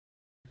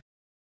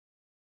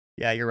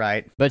 you're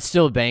right. But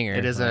still a banger.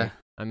 It is I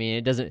mean,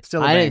 it doesn't.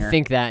 Still a I banger. didn't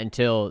think that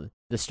until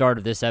the start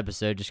of this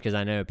episode, just because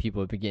I know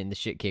people have been getting the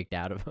shit kicked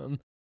out of them.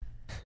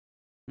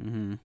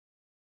 Mm-hmm.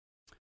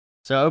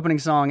 So opening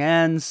song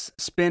ends.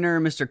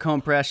 Spinner, Mr.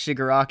 Compress,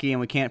 Shigaraki,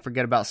 and we can't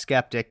forget about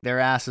Skeptic. Their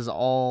asses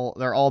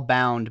they're all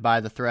bound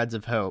by the threads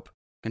of hope,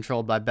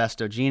 controlled by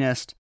Besto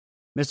Genist.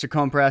 Mr.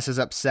 Compress is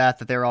upset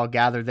that they're all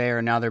gathered there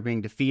and now they're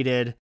being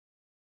defeated.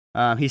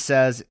 He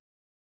says,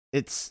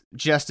 it's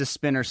just as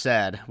Spinner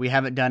said. We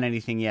haven't done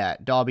anything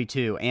yet. Dalby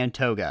too, and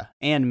Toga,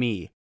 and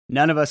me.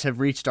 None of us have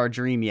reached our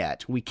dream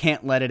yet. We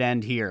can't let it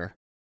end here.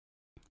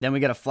 Then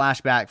we get a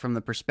flashback from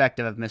the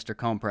perspective of Mr.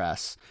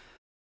 Compress.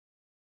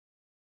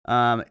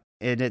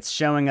 It's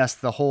showing us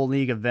the whole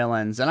League of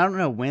Villains. And I don't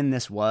know when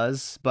this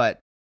was, but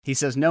he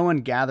says, no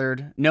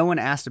one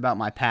asked about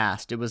my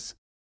past. It was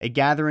a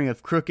gathering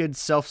of crooked,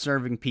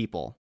 self-serving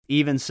people.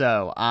 Even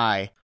so,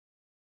 And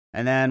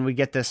then we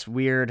get this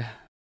weird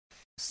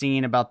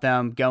scene about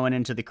them going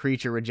into the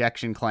Creature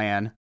Rejection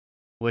Clan,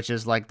 which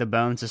is like the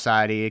Bone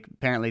Society.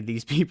 Apparently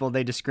these people,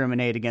 they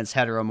discriminate against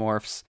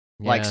heteromorphs,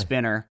 like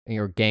Spinner.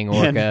 Or Gang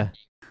Orca.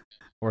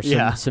 Or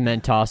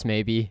Cementos,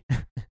 maybe.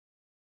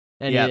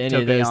 any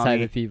of those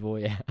type of people,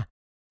 yeah.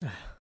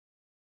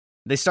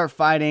 They start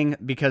fighting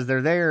because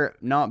they're there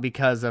not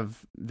because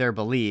of their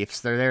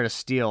beliefs. They're there to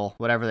steal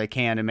whatever they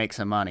can to make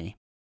some money.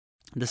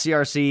 The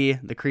CRC,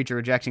 the Creature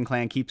Rejection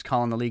Clan, keeps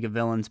calling the League of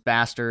Villains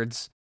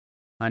bastards.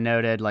 I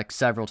noted like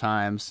several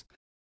times.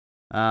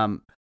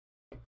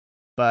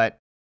 But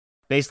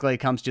basically it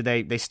comes to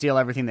they steal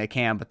everything they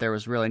can, but there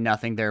was really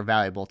nothing there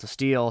valuable to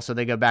steal, so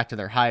they go back to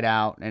their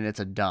hideout, and it's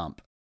a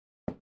dump.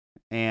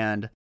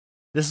 And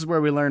this is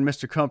where we learn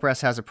Mr.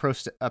 Compress has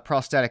a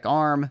prosthetic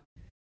arm.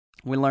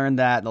 We learned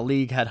that the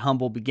League had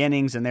humble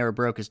beginnings, and they were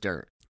broke as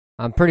dirt.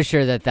 I'm pretty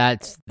sure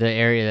that's the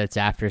area that's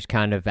after is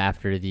kind of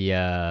after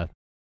the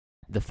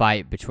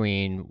fight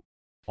between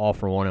All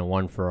for One and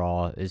One for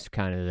All is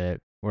kind of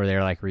where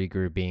they're like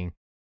regrouping,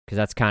 because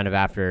that's kind of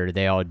after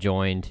they all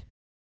joined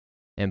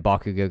and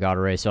Bakugo got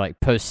erased. So like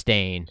post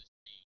Stain,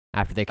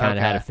 after they kind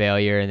of had a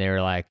failure, and they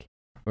were like,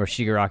 where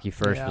Shigaraki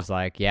first was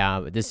like,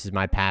 yeah, this is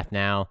my path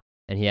now,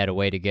 and he had a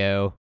way to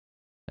go.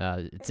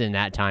 It's in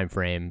that time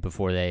frame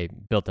before they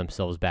built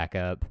themselves back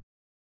up.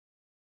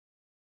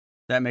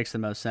 That makes the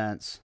most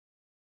sense.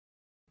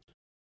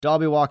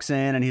 Dalby walks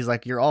in and he's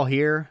like, you're all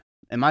here?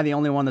 Am I the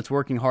only one that's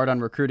working hard on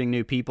recruiting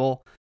new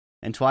people?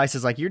 And Twice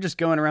is like, you're just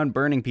going around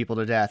burning people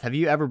to death. Have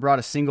you ever brought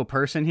a single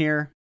person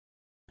here?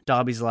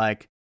 Dalby's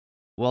like,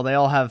 well, they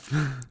all have...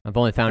 I've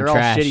only found they're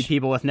trash. All shitty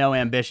people with no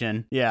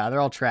ambition. Yeah,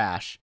 they're all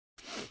trash.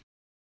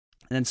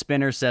 And then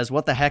Spinner says,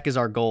 what the heck is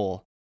our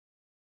goal?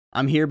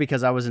 I'm here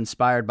because I was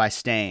inspired by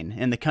Stain.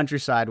 In the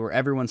countryside where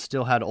everyone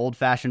still had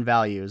old-fashioned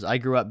values, I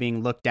grew up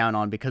being looked down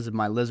on because of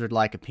my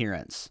lizard-like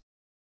appearance.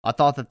 I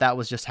thought that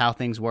was just how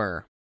things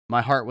were.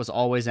 My heart was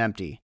always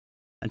empty.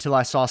 Until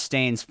I saw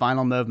Stain's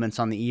final movements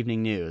on the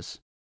evening news.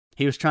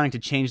 He was trying to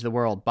change the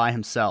world by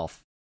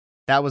himself.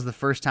 That was the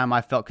first time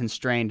I felt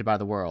constrained by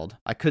the world.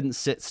 I couldn't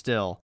sit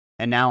still,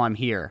 and now I'm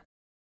here.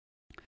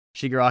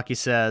 Shigaraki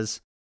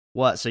says,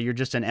 what, so you're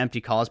just an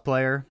empty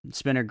cosplayer?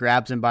 Spinner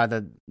grabs him by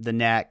the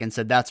neck and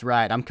said, that's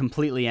right, I'm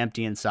completely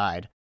empty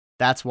inside.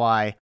 That's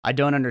why I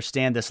don't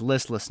understand this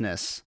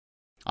listlessness.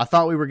 I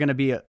thought we were going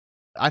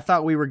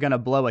to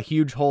blow a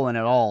huge hole in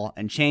it all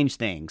and change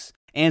things.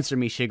 Answer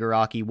me,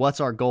 Shigaraki, what's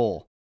our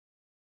goal?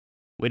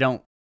 We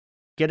don't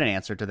get an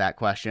answer to that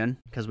question,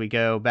 because we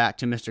go back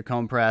to Mr.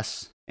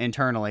 Compress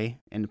internally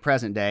in the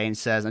present day and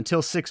says,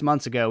 until 6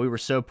 months ago, we were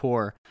so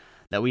poor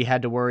that we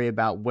had to worry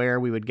about where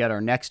we would get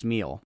our next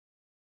meal.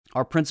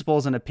 Our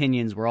principles and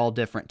opinions were all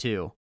different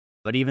too.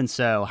 But even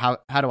so,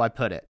 how do I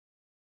put it?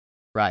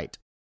 Right.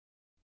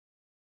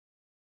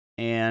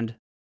 And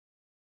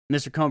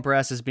Mr.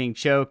 Compress is being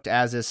choked,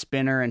 as is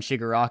Spinner and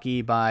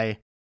Shigaraki, by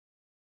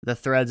the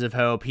threads of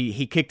hope.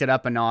 He kicked it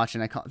up a notch,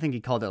 and I think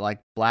he called it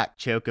like black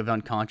choke of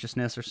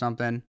unconsciousness or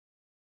something.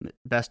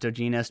 Besto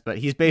Genist, but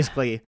he's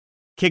basically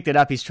kicked it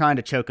up. He's trying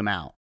to choke him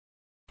out.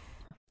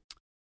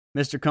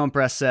 Mr.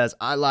 Compress says,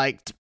 I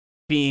liked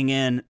being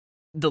in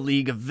the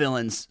League of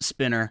Villains,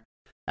 Spinner,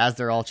 as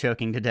they're all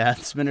choking to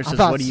death. Spinner says,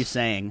 what are you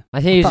saying? I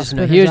think he was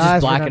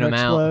just blacking him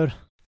out.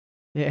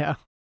 Yeah.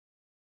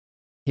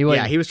 He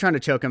was trying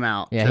to choke him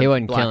out. Yeah, he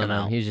wasn't killing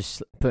him. He was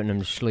just putting him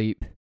to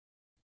sleep.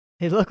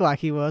 He looked like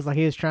he was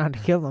trying to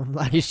kill him.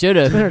 Like he should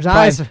have. Spinner's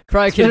eyes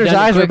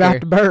were about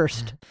to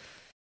burst.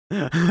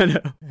 I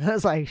know. I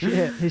was like,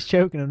 shit, he's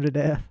choking him to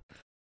death.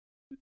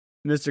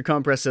 Mr.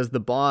 Compress says, the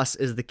boss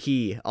is the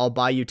key. I'll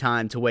buy you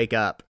time to wake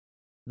up.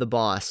 The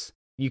boss.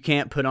 You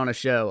can't put on a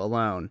show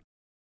alone.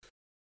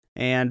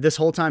 And this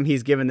whole time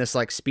he's given this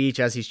like speech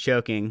as he's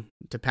choking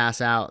to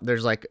pass out.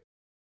 There's like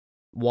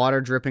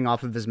water dripping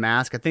off of his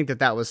mask. I think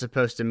that was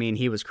supposed to mean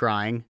he was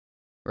crying,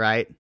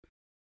 right?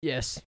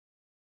 Yes.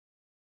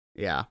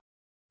 Yeah.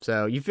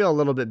 So you feel a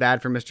little bit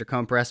bad for Mr.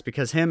 Compress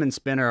because him and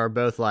Spinner are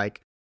both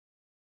like,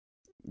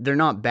 they're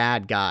not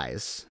bad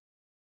guys.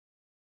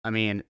 I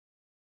mean,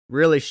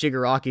 really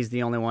Shigaraki's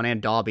the only one,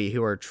 and Dobby,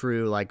 who are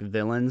true like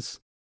villains,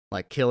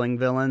 like killing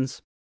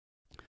villains.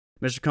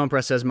 Mr.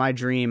 Compress says, my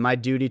dream, my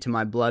duty to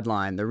my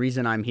bloodline, the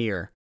reason I'm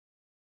here.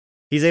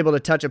 He's able to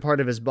touch a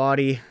part of his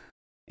body,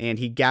 and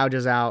he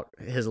gouges out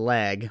his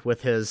leg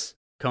with his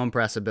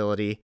Compress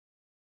ability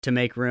to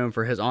make room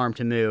for his arm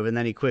to move, and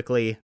then he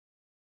quickly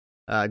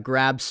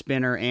grabs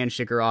Spinner and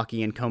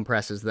Shigaraki and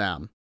compresses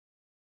them.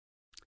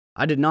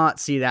 I did not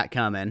see that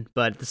coming,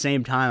 but at the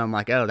same time, I'm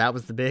like, oh, that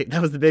was the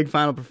big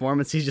final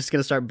performance. He's just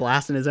gonna start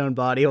blasting his own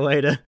body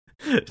away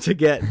to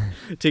get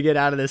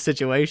out of this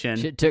situation.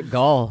 Shit took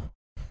gall.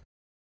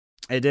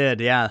 It did,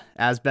 yeah.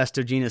 As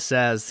Bestogina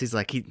says, he's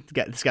like,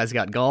 this guy's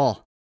got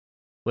gall,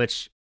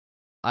 which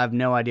I have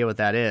no idea what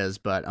that is,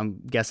 but I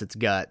guess it's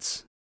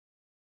guts.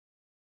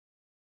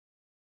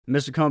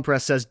 Mr.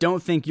 Compress says,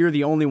 don't think you're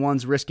the only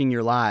ones risking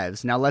your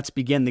lives. Now let's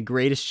begin the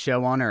greatest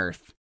show on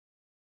Earth.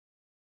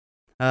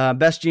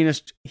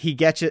 Bestogina, he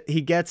gets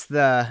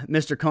the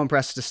Mr.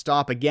 Compress to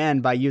stop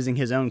again by using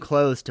his own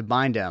clothes to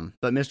bind him,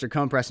 but Mr.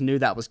 Compress knew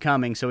that was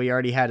coming, so he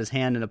already had his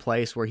hand in a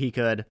place where he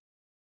could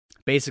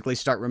basically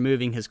start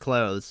removing his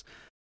clothes.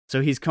 So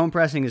he's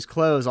compressing his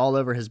clothes all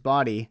over his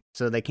body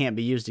so they can't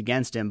be used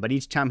against him, but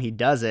each time he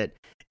does it,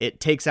 it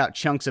takes out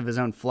chunks of his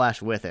own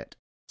flesh with it.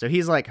 So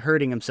he's like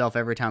hurting himself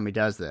every time he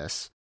does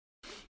this.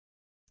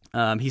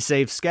 He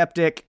saves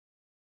Skeptic.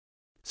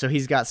 So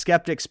he's got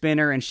Skeptic,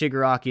 Spinner, and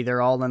Shigaraki.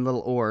 They're all in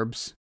little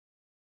orbs.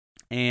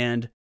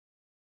 And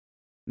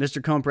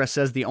Mr. Compress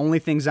says, the only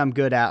things I'm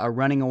good at are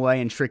running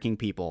away and tricking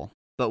people.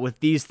 But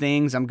with these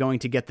things, I'm going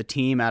to get the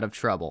team out of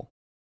trouble.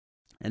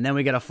 And then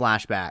we get a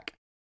flashback.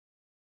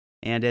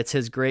 And it's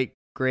his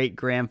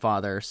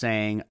great-great-grandfather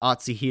saying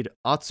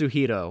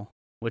Atsuhiro,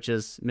 which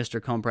is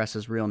Mr.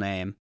 Compress's real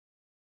name.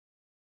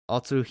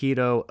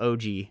 Atsuhiro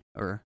Oji,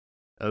 or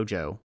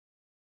Ojo.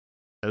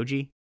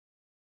 Oji?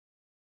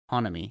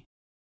 Hanami.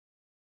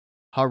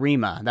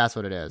 Harima, that's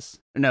what it is.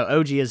 No,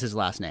 Oji is his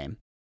last name.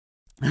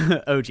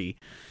 Oji.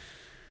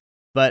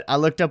 But I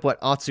looked up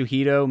what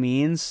Atsuhiro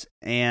means,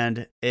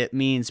 and it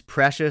means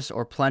precious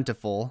or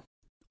plentiful,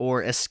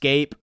 or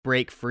escape,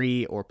 break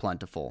free, or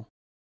plentiful.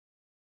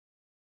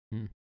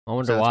 I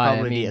wonder so why. It's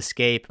probably the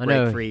escape,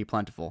 break free,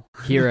 plentiful.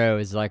 Hero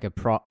is like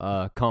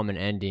a common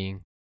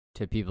ending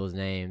to people's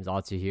names.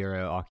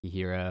 Atsuhiro,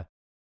 Akihiro,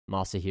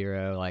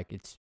 Masahiro. Like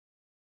it's.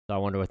 So I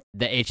wonder what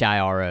the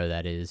Hiro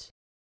that is.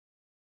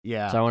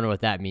 Yeah. So I wonder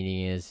what that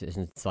meaning is.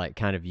 It's like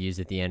kind of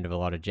used at the end of a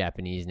lot of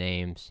Japanese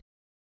names.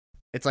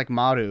 It's like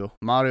Maru.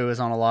 Maru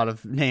is on a lot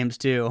of names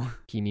too.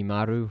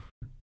 Kimimaru.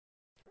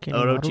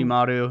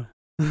 Orochimaru.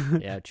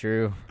 Yeah,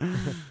 true.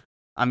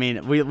 I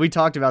mean, we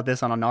talked about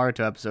this on a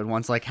Naruto episode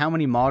once. Like, how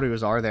many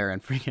Marus are there in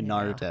freaking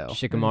Naruto?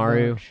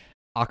 Shikamaru.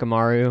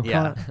 Akamaru.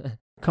 Yeah.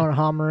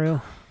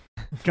 Konohamaru.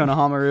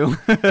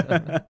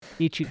 Konohamaru.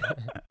 Ichi.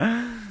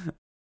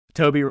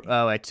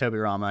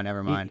 Tobirama,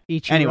 never mind.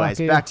 Ichiraku. Anyways,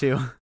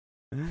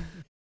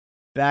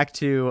 back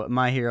to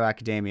My Hero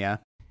Academia.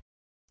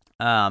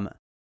 The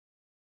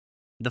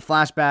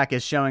flashback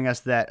is showing us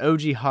that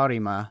Oji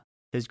Harima,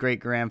 his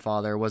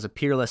great-grandfather, was a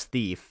peerless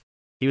thief.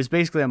 He was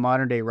basically a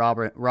modern-day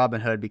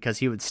Robin Hood because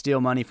he would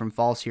steal money from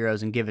false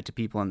heroes and give it to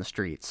people in the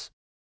streets.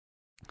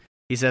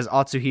 He says,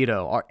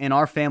 Atsuhiro, in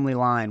our family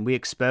line, we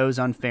expose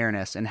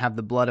unfairness and have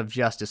the blood of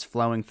justice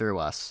flowing through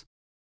us.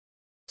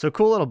 So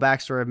cool little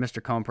backstory of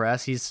Mr.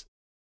 Compress.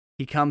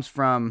 He comes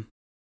from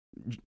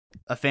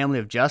a family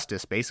of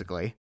justice,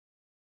 basically.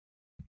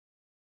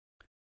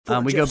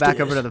 We go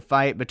back over to the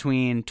fight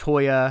between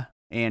Toya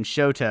and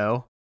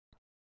Shoto.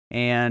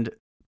 And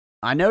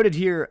I noted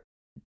here,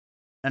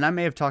 and I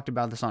may have talked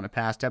about this on a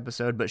past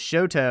episode, but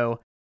Shoto,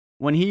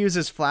 when he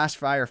uses Flash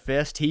Fire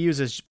Fist, he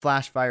uses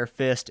Flash Fire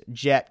Fist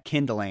Jet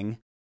Kindling.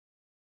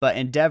 But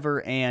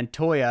Endeavor and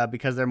Toya,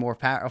 because they're more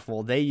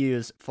powerful, they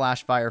use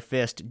Flash Fire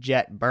Fist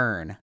Jet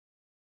Burn.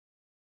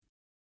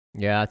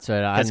 Yeah, that's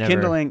what I never...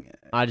 Kindling...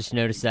 I just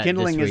noticed that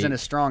Kindling this isn't week.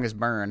 as strong as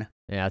Burn.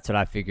 Yeah, that's what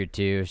I figured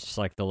too. It's just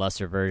like the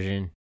lesser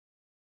version.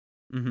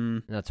 Mm-hmm.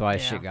 And that's why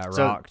his shit got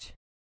So- rocked.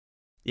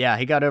 Yeah,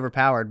 he got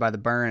overpowered by the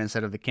Burn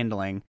instead of the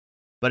Kindling.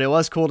 But it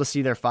was cool to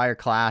see their fire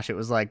clash. It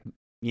was like,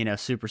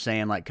 Super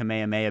Saiyan, like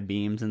Kamehameha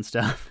beams and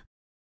stuff.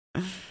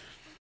 I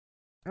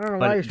don't know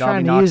But why he's Dobby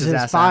trying to knocks use his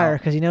his ass fire out.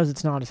 because he knows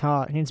it's not as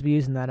hot. He needs to be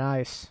using that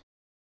ice.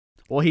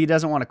 Well, he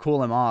doesn't want to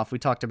cool him off.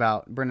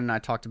 Brendan and I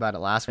talked about it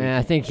last week. Yeah,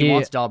 I think he he-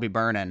 wants Dobby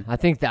burning. I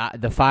think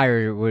that the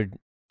fire would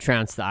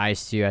trounce the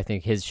ice too. I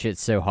think his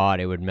shit's so hot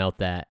it would melt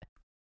that.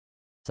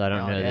 So I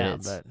don't know that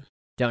it's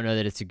don't know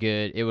that it's a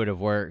good. It would have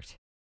worked.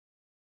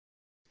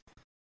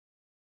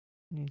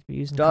 He needs to be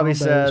using Dobby combos.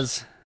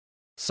 says,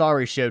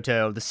 Sorry,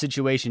 Shoto, the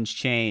situation's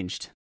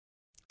changed.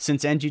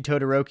 Since Enji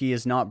Todoroki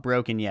is not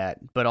broken yet,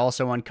 but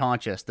also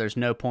unconscious, there's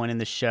no point in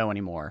the show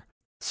anymore.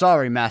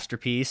 Sorry,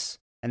 Masterpiece.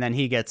 And then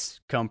he gets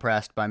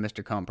compressed by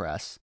Mr.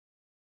 Compress.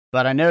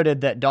 But I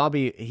noted that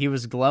Dobby, he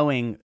was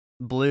glowing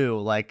blue,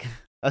 like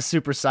a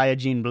Super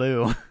Saiyajin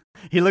blue.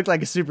 He looked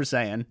like a Super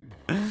Saiyan.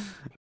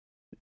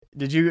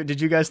 Did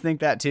you guys think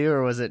that too,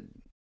 or was it?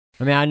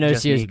 I mean, I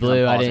noticed he was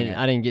blue. I pausing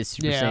didn't get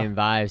Super Saiyan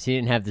vibes. He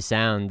didn't have the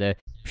sound, with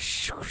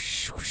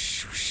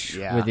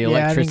the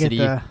electricity,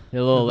 the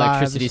little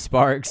electricity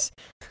sparks.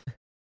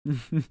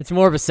 It's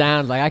more of a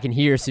sound. Like I can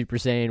hear Super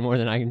Saiyan more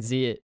than I can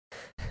see it.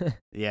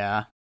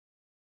 Yeah.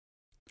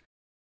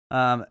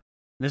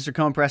 Mr.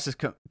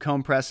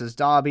 Compresses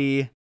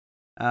Dobby.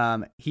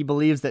 He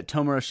believes that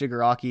Tomura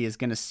Shigaraki is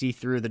going to see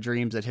through the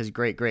dreams that his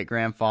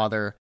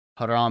great-great-grandfather,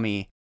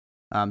 Harami,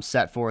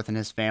 set forth in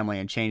his family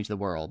and change the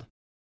world.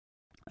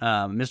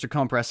 Mr.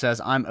 Compress says,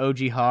 I'm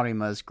Oji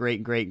Harima's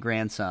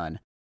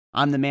great-great-grandson.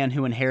 I'm the man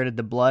who inherited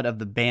the blood of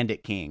the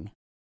Bandit King.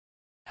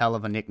 Hell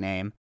of a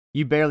nickname.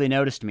 You barely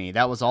noticed me.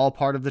 That was all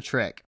part of the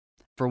trick.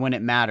 For when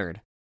it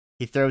mattered.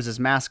 He throws his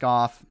mask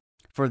off.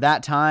 For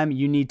that time,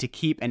 you need to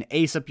keep an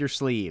ace up your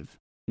sleeve.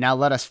 Now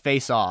let us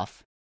face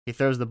off. He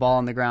throws the ball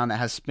on the ground that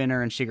has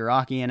Spinner and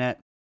Shigaraki in it.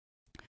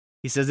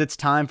 He says it's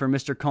time for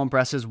Mr.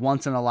 Compress's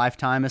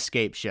once-in-a-lifetime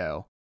escape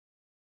show.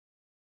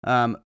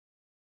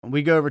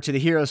 We go over to the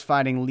heroes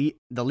fighting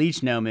the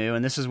Leech Nomu,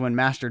 and this is when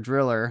Master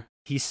Driller,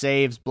 he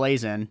saves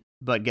Blazin,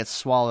 but gets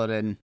swallowed,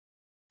 and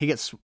he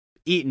gets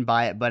eaten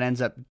by it, but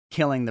ends up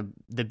killing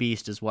the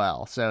beast as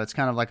well. So it's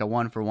kind of like a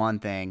one-for-one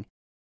thing,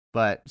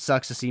 but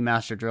sucks to see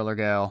Master Driller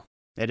go.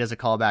 It is a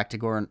callback to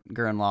Gurren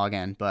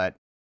Lagann, but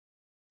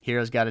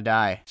heroes gotta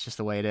die. It's just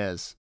the way it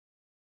is.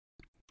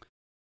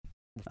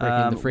 The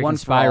freaking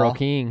Spiral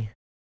King.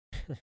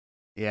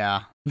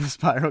 Yeah, the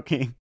Spiral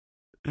King.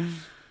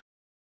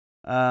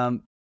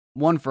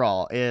 One for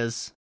All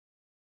is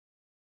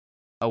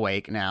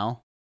awake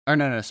now. Or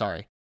no,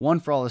 sorry. One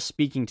for All is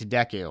speaking to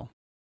Deku.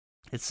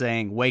 It's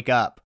saying, wake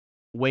up,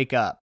 wake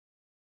up,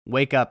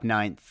 wake up,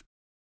 Ninth.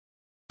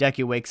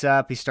 Deku wakes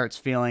up, he starts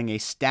feeling a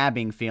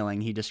stabbing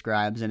feeling he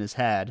describes in his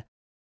head.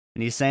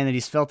 And he's saying that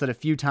he's felt it a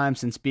few times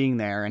since being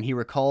there, and he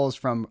recalls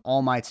from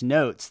All Might's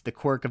notes the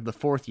quirk of the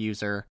fourth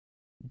user,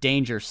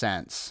 Danger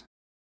Sense.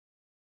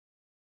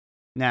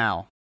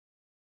 Now,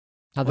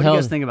 what do you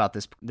guys think about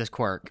this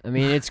quirk? I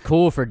mean, it's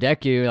cool for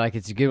Deku, like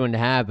it's a good one to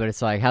have, but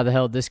it's like, how the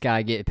hell did this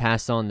guy get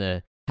passed on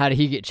how did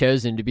he get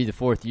chosen to be the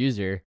fourth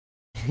user?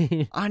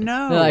 I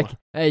know. They're like,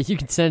 hey, you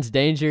can sense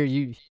danger,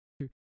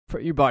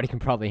 your body can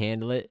probably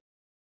handle it.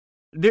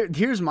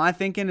 Here's my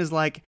thinking is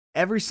like,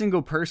 every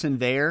single person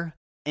there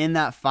in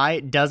that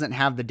fight doesn't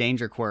have the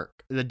danger quirk,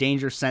 the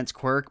danger sense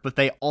quirk, but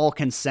they all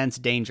can sense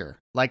danger.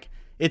 Like,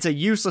 it's a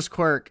useless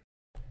quirk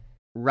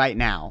right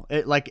now.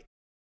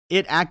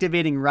 It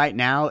activating right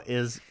now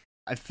it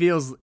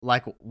feels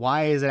like,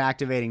 why is it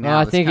activating now?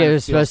 Well, I think it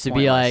was supposed to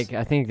be like,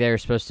 I think they're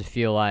supposed to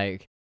feel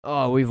like,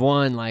 oh, we've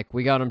won, like,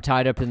 we got him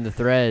tied up in the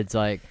threads,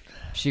 like,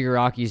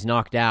 Shigaraki's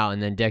knocked out,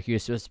 and then Deku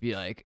is supposed to be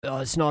like, oh,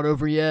 it's not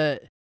over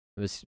yet.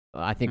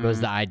 I think it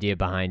was the idea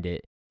behind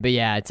it. But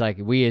yeah, it's like,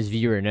 we as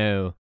viewer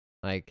know,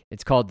 like,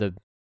 it's called the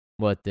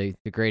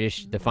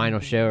final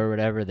show or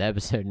whatever, the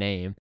episode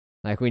name.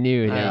 Like, we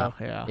knew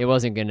that it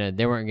wasn't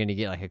they weren't gonna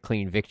get like a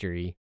clean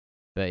victory.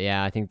 But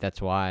yeah, I think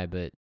that's why.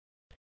 But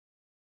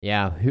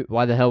yeah,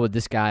 why the hell would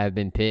this guy have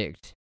been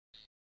picked?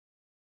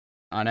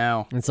 I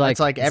know. It's like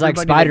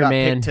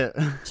Spider-Man.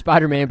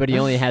 Spider-Man, but he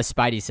only has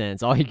Spidey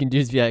sense. All he can do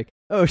is be like,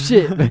 oh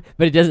shit, but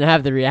he doesn't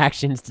have the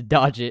reactions to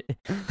dodge it.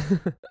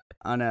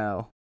 I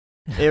know.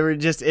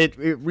 It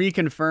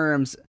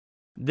reconfirms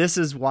this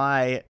is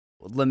why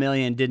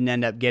Lemillion didn't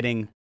end up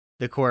getting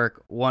the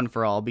quirk One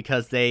for All,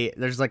 because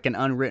there's like an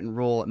unwritten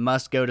rule. It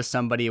must go to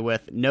somebody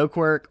with no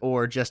quirk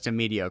or just a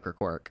mediocre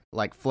quirk,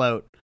 like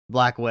Float,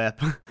 Black Whip,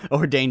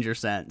 or Danger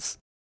Sense.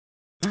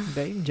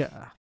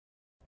 Danger.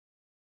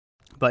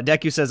 But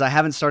Deku says, I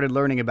haven't started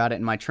learning about it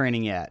in my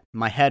training yet.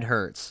 My head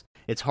hurts.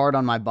 It's hard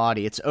on my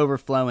body. It's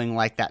overflowing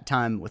like that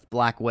time with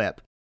Black Whip.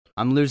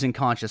 I'm losing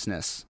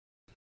consciousness.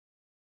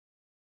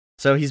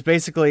 So he's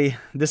basically,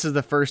 this is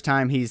the first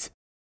time he's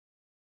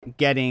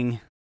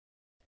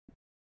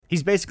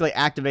basically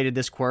activated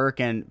this quirk,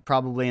 and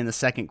probably in the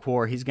second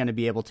core, he's going to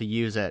be able to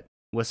use it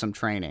with some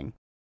training.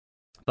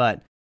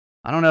 But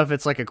I don't know if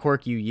it's like a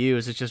quirk you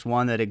use. It's just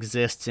one that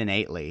exists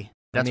innately.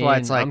 That's why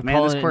it's like, I'm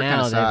man, this quirk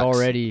kind of sucks.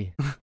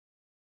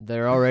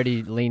 They're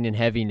already leaning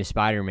heavy into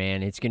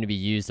Spider-Man. It's going to be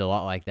used a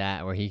lot like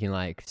that, where he can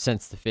like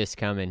sense the fist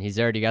coming. He's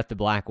already got the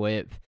Black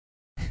Whip.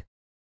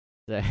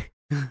 So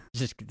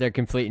they're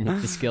completing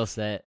the skill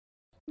set.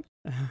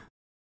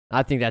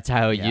 I think that's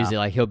how he'll use it.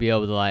 Like, he'll be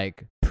able to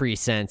like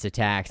pre-sense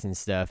attacks and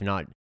stuff.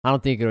 I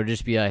don't think it'll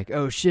just be like,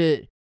 oh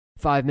shit,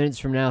 5 minutes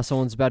from now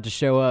someone's about to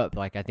show up.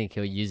 Like, I think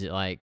he'll use it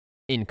like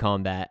in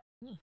combat.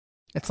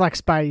 It's like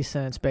Spidey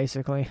sense,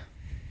 basically.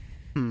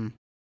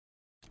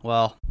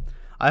 Well,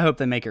 I hope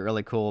they make it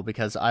really cool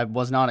because I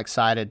was not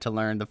excited to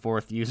learn the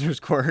 4th user's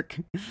quirk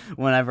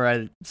whenever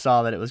I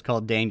saw that it was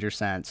called Danger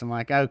Sense. I'm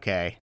like,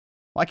 okay,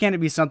 why can't it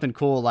be something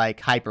cool like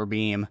Hyper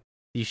Beam?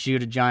 You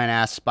shoot a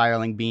giant-ass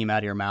spiraling beam out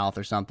of your mouth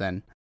or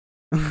something.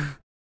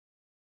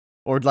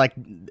 Or like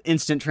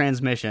instant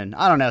transmission.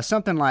 I don't know,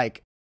 something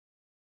like,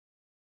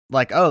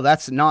 oh,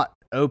 that's not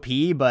OP,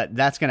 but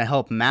that's going to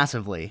help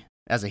massively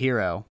as a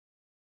hero.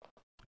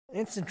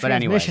 Instant But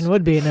anyways. transmission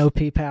would be an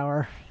OP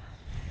power.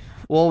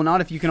 Well,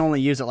 not if you can only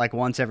use it like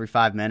once every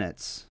 5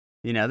 minutes.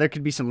 You know, there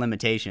could be some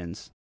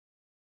limitations.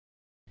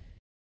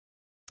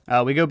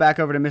 We go back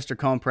over to Mr.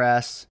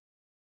 Compress.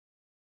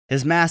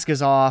 His mask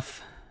is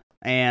off,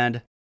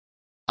 and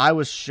I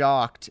was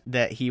shocked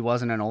that he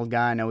wasn't an old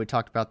guy. I know we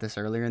talked about this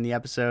earlier in the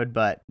episode,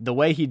 but the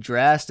way he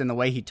dressed and the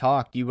way he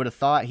talked, you would have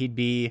thought he'd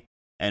be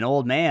an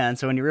old man.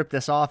 So when you rip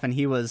this off and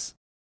he was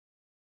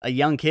a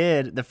young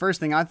kid, the first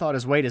thing I thought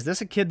is, wait, is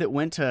this a kid that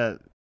went to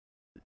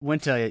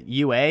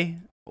UA,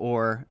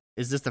 or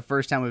is this the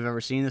first time we've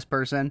ever seen this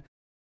person?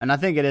 And I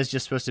think it is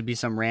just supposed to be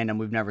some random,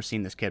 we've never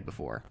seen this kid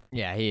before.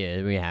 Yeah, he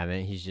is. We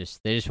haven't. They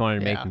just wanted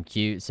to make Yeah. him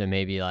cute, so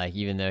maybe like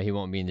even though he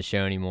won't be in the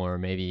show anymore,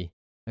 maybe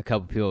a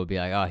couple people would be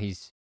like, "Oh,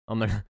 I'm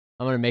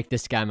gonna make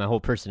this guy my whole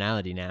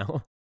personality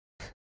now."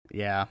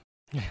 Yeah,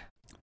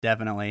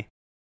 definitely.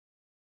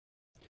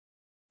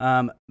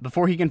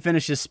 Before he can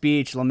finish his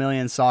speech,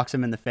 Lemillion socks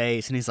him in the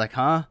face, and he's like,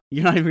 "Huh?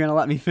 You're not even gonna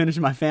let me finish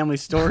my family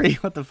story?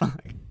 What the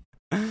fuck?"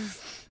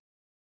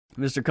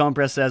 Mr.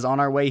 Compress says,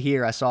 "On our way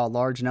here, I saw a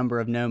large number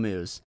of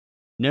Nomus.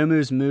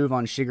 Nomus move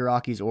on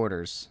Shigaraki's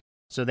orders,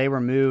 so they were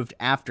moved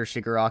after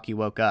Shigaraki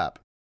woke up.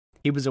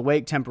 He was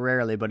awake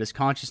temporarily, but his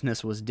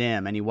consciousness was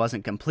dim, and he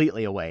wasn't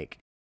completely awake.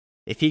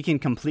 If he can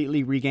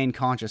completely regain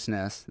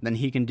consciousness, then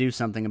he can do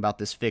something about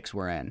this fix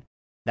we're in.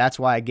 That's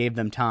why I gave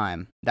them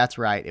time. That's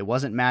right, it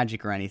wasn't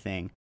magic or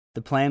anything.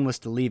 The plan was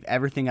to leave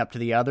everything up to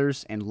the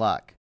others and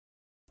luck.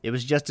 It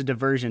was just a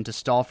diversion to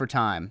stall for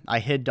time. I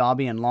hid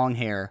Dobby and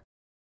Longhair,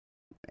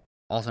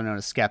 also known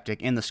as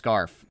Skeptic, in the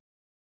scarf.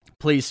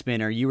 Please,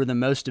 Spinner, you were the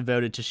most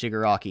devoted to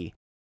Shigaraki.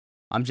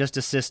 I'm just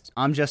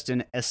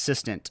an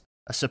assistant,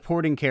 a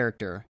supporting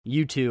character.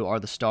 You two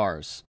are the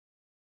stars."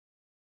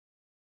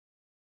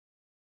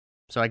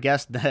 So I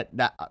guess that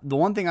the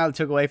one thing I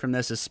took away from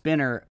this is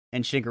Spinner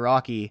and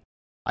Shigaraki.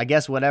 I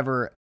guess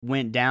whatever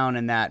went down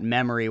in that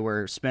memory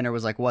where Spinner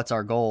was like, "What's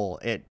our goal?"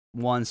 It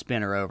won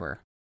Spinner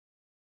over.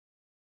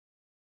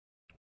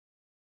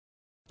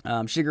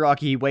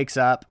 Shigaraki wakes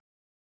up,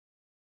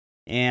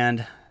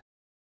 and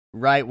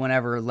right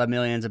whenever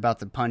Lemillion's about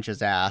to punch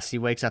his ass, he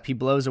wakes up, he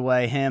blows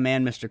away him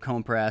and Mr.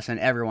 Compress, and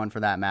everyone for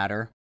that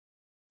matter.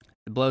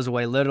 It blows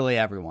away literally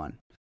everyone.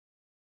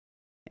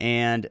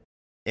 And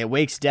it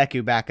wakes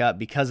Deku back up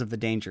because of the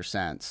danger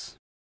sense.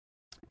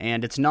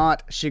 And it's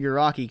not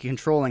Shigaraki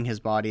controlling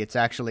his body, it's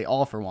actually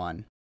All For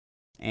One.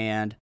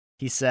 And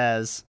he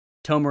says,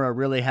 "Tomura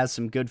really has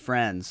some good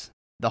friends.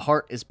 The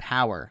heart is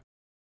power.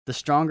 The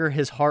stronger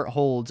his heart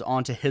holds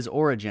onto his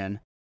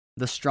origin,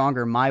 the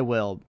stronger my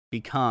will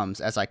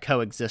becomes as I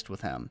coexist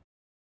with him."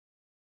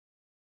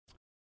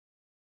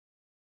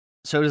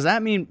 So does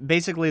that mean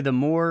basically the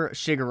more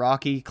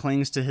Shigaraki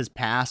clings to his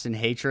past and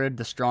hatred,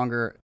 the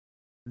stronger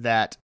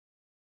that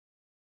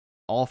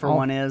All For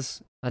One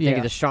is? I think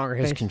Yeah, the stronger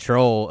his basically.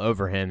 control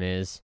over him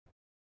is.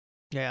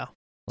 Yeah.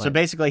 So Like-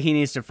 basically he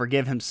needs to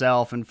forgive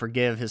himself and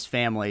forgive his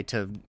family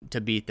to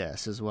beat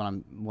this, is what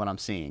I'm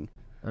seeing.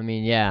 I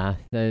mean, yeah,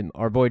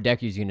 our boy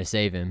Deku's gonna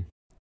save him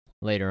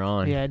later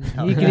on. Yeah,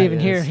 Oh, you yeah, can he even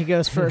hear is. he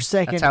goes for a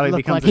second. That's how he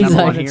looked becomes like the He's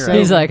number one like, hero.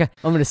 he's like,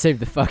 "I'm gonna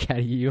save the fuck out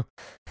of you."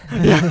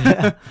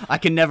 I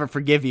can never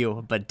forgive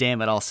you, but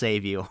damn it, I'll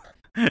save you.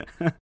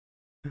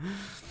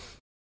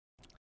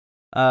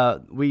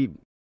 We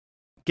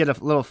get a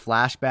little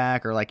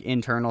flashback or like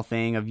internal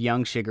thing of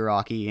young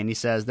Shigaraki, and he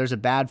says, "There's a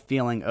bad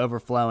feeling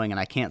overflowing and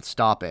I can't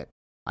stop it.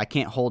 I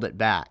can't hold it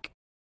back."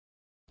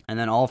 And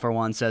then All For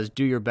One says,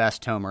 "Do your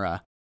best,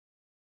 Tomura."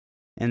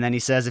 And then he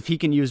says if he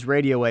can use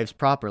radio waves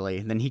properly,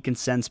 then he can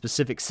send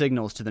specific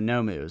signals to the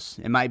Nomus.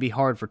 It might be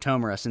hard for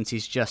Tomura since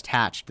he's just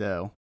hatched,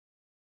 though.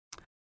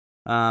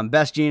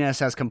 Best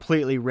Jeanist has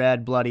completely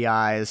red, bloody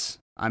eyes.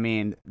 I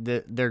mean,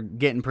 they're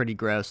getting pretty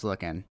gross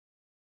looking.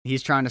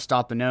 He's trying to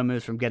stop the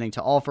Nomus from getting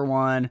to All For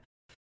One.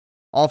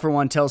 All For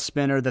One tells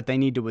Spinner that they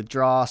need to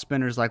withdraw.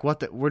 Spinner's like,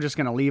 we're just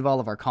going to leave all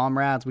of our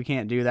comrades? We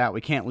can't do that.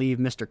 We can't leave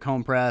Mr.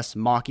 Compress,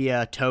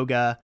 Makia,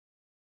 Toga.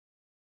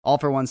 All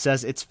For One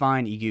says, "It's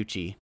fine,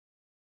 Iguchi."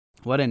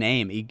 What a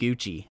name,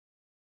 Iguchi.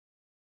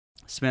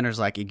 Spinner's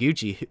like,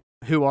 "Iguchi,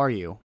 who are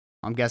you?"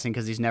 I'm guessing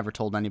because he's never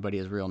told anybody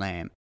his real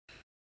name.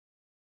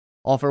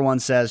 All For One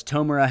says,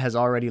 "Tomura has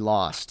already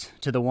lost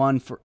to One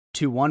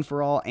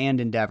For All and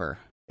Endeavor.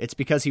 It's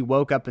because he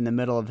woke up in the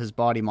middle of his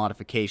body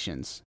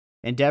modifications.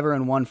 Endeavor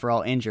and One For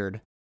All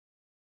injured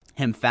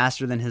him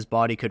faster than his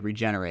body could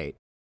regenerate.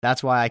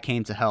 That's why I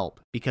came to help,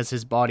 because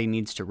his body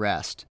needs to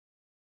rest."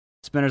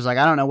 Spinner's like,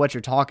 "I don't know what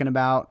you're talking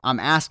about. I'm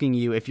asking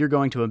you if you're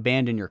going to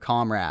abandon your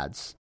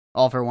comrades."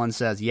 All For One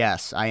says,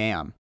 "Yes, I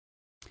am.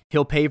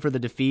 He'll pay for the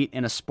defeat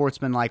in a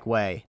sportsmanlike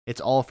way.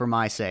 It's all for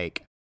my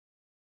sake."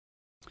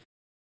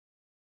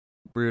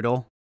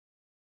 brutal.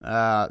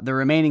 The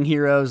remaining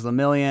heroes,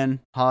 Lemillion,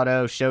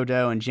 Hado,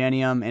 Shoto, and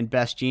Genium, and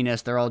Best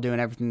Jeanist, they're all doing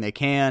everything they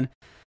can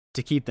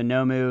to keep the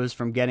Nomus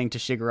from getting to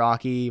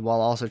Shigaraki while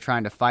also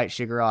trying to fight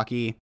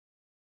Shigaraki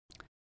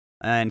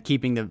and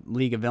keeping the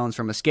League of Villains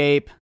from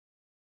escape.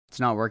 It's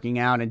not working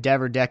out.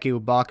 Endeavor, Deku,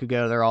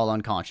 Bakugo, they're all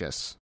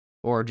unconscious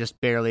or just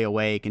barely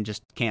awake and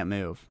just can't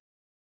move.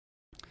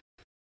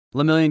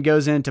 Lemillion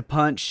goes in to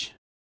punch,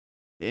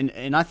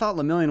 and I thought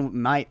Lemillion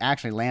might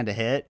actually land a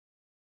hit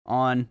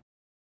on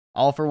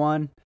All For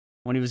One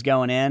when he was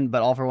going in,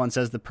 but All For One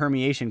says the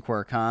permeation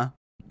quirk, huh?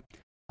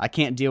 I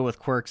can't deal with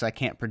quirks I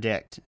can't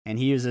predict. And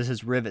he uses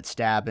his rivet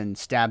stab and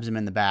stabs him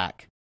in the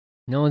back.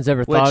 No one's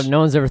ever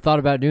thought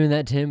about doing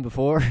that to him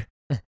before.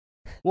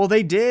 Well,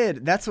 they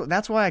did. That's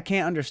why I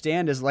can't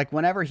understand is like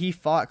whenever he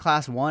fought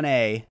Class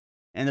 1A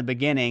in the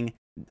beginning,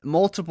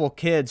 multiple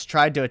kids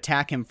tried to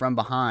attack him from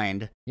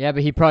behind. Yeah,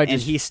 but he probably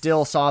he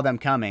still saw them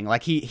coming.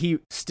 Like he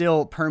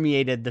still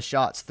permeated the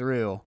shots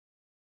through.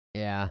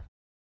 Yeah.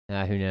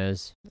 Who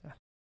knows?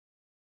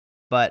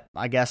 But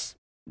I guess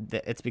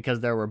it's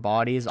because there were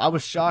bodies. I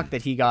was shocked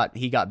that he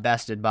got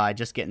bested by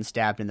just getting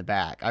stabbed in the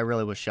back. I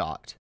really was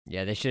shocked.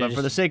 Yeah, they should. But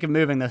for the sake of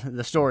moving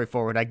the story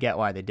forward, I get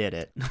why they did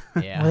it.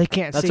 Yeah, well, they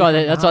can't. That's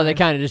why they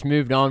kind of just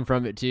moved on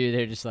from it too.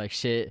 They're just like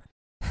shit.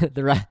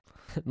 The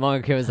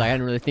mangaka was like, I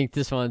didn't really think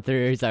this one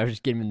through. He's like, I'll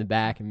just get him in the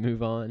back and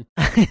move on.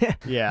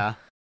 Yeah,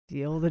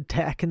 the old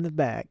attack in the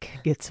back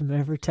gets him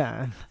every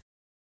time.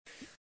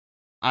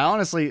 I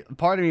honestly,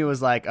 part of me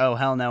was like, oh,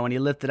 hell no. When he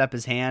lifted up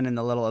his hand in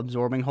the little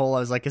absorbing hole,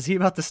 I was like, is he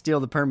about to steal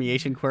the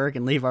permeation quirk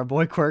and leave our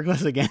boy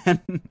quirkless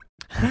again?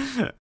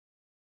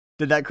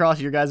 Did that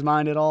cross your guys'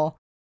 mind at all?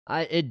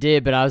 It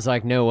did, but I was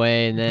like, no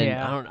way. And then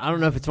yeah. I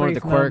don't know if it's one of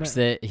the quirks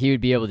that he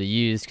would be able to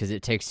use because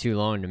it takes too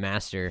long to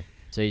master.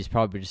 So he's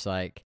probably just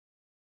like,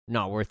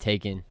 not worth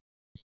taking.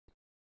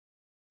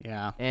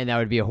 Yeah. And that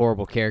would be a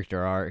horrible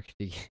character arc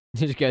to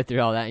just go through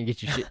all that and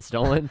get your shit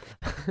stolen.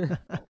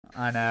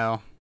 I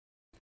know.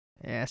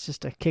 Yeah, it's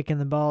just a kick in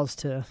the balls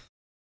to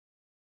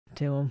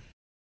him.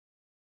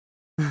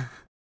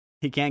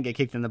 He can't get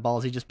kicked in the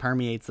balls. He just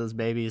permeates those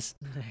babies.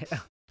 Yeah.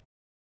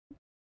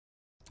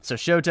 So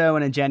Shoto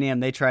and Ingenium,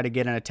 they try to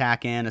get an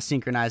attack in, a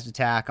synchronized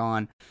attack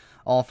on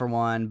All For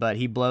One, but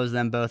he blows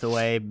them both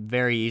away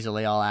very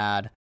easily, I'll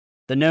add.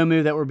 The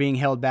Nomu that were being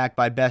held back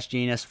by Best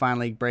Jeanist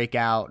finally break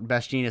out.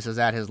 Best Jeanist is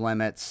at his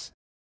limits.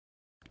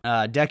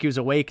 Deku's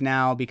awake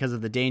now because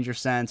of the danger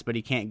sense, but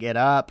he can't get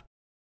up.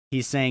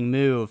 He's saying,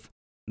 move.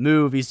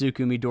 Move,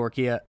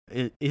 Izuku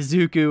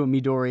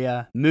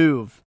Midoriya,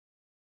 move.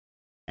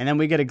 And then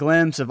we get a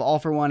glimpse of All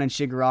For One and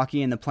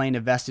Shigaraki in the Plane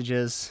of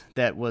Vestiges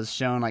that was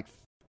shown like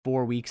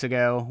 4 weeks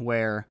ago,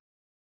 where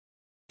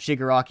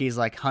Shigaraki's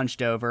like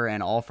hunched over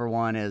and All For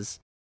One is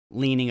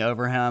leaning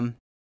over him.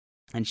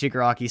 And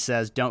Shigaraki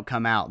says, don't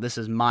come out. This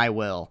is my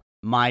will,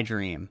 my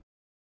dream.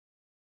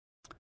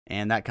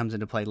 And that comes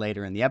into play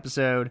later in the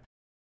episode.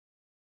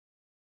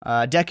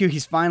 Deku,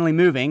 he's finally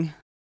moving,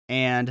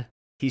 and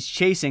he's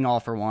chasing All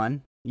For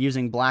One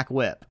using Black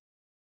Whip.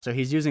 So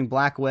he's using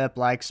Black Whip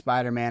like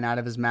Spider-Man out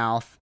of his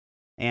mouth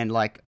and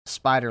like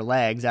spider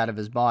legs out of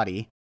his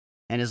body.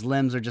 And his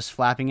limbs are just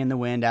flapping in the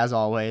wind as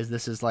always.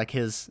 This is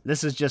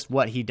just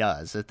what he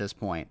does at this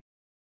point.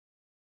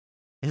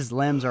 His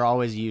limbs are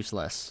always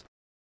useless.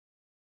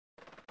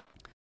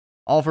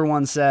 All For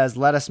One says,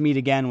 let us meet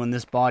again when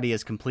this body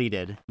is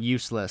completed.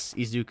 Useless,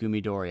 Izuku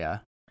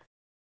Midoriya.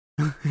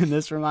 And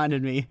this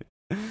reminded me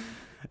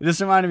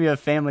of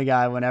Family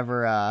Guy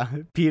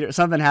whenever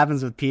something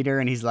happens with Peter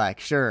and he's like,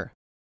 sure,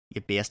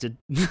 you bastard.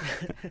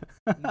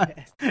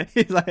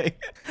 he's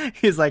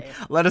like,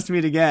 let us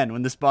meet again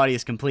when this body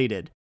is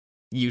completed.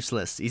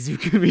 Useless,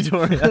 Izuku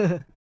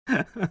Midoriya.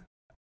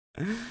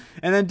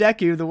 And then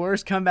Deku, the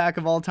worst comeback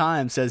of all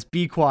time, says,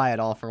 be quiet,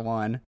 All For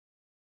One.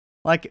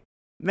 Like,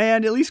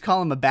 man, at least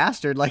call him a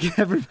bastard like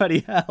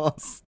everybody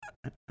else.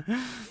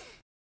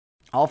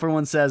 All For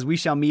One says, we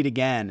shall meet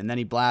again, and then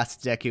he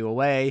blasts Deku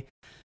away.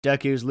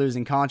 Deku's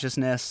losing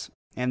consciousness,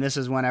 and this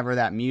is whenever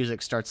that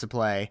music starts to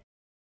play.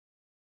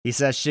 He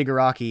says,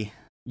 Shigaraki,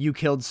 you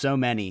killed so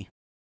many.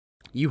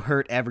 You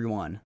hurt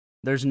everyone.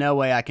 There's no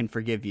way I can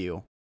forgive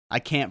you. I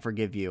can't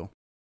forgive you.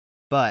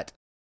 But,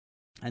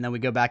 and then we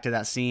go back to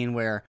that scene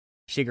where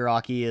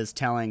Shigaraki is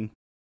telling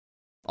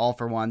All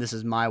For One, this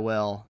is my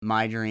will,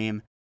 my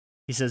dream.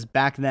 He says,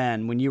 back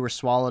then, when you were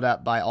swallowed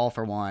up by All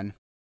For One,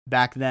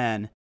 back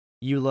then,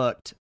 you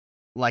looked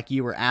like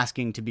you were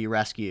asking to be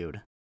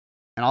rescued.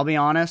 And I'll be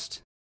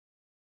honest,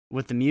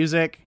 with the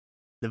music,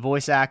 the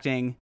voice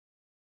acting,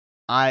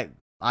 I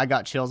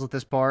got chills at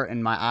this part,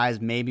 and my eyes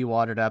maybe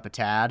watered up a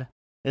tad.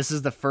 This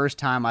is the first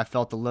time I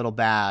felt a little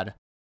bad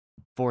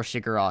for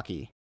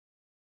Shigaraki,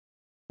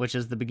 which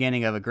is the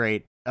beginning of a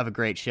great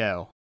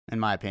show, in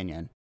my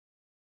opinion.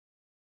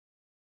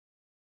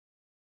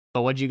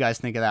 But what did you guys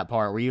think of that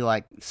part? Were you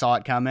like saw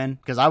it coming?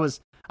 Because I was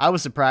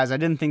surprised. I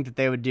didn't think that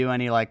they would do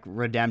any like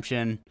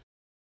redemption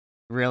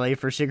really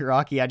for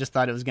Shigaraki. I just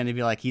thought it was going to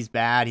be like he's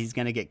bad, he's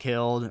going to get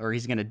killed, or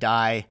he's going to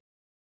die.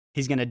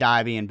 He's going to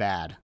die being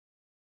bad.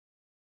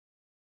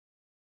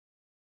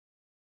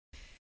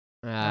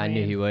 I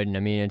knew he wouldn't. I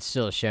mean, it's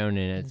still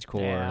shonen at its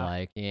core. Yeah.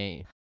 Like, he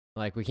ain't,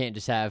 like, we can't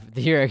just have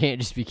the hero can't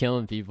just be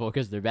killing people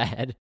because they're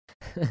bad.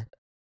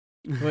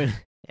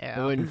 It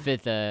wouldn't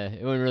fit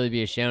it wouldn't really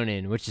be a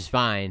shonen, which is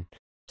fine.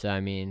 So I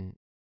mean,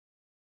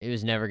 it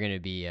was never gonna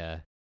be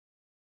a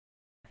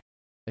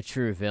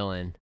true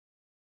villain.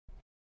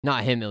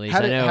 Not him, at least.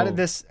 I know.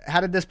 How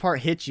did this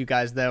part hit you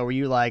guys though? Were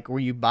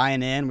you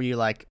buying in? Were you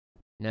like,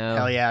 no,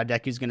 hell yeah,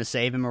 Deku's gonna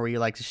save him, or were you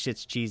like, this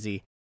shit's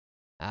cheesy?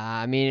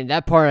 I mean,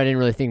 that part I didn't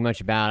really think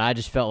much about. I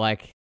just felt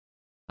like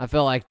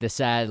the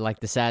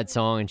sad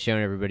song and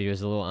showing everybody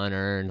was a little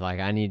unearned. Like,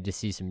 I needed to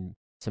see some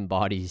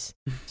bodies,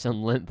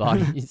 some limp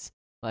bodies,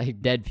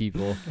 like dead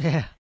people.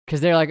 Yeah.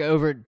 Because they're like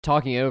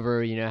talking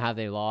over, how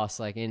they lost.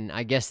 Like, and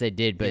I guess they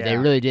did, but they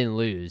really didn't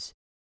lose.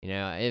 If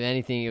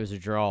anything, it was a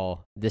draw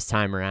this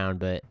time around.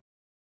 But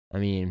I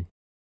mean,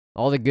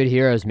 all the good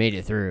heroes made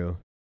it through.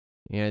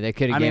 They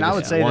could have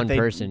given one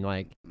person,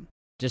 like,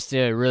 just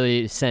to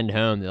really send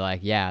home that,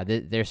 like, yeah,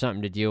 there's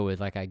something to deal with.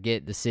 Like, I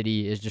get the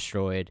city is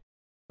destroyed.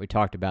 We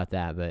talked about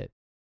that, but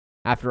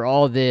after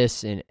all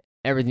this and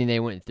everything they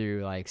went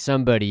through, like,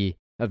 somebody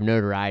of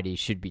notoriety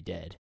should be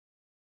dead.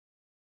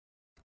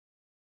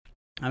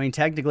 I mean,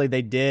 technically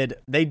they did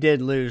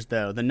lose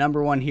though. The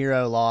number 1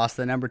 hero lost,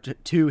 the number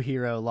 2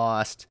 hero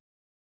lost,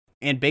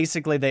 and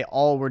basically they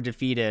all were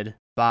defeated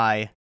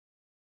by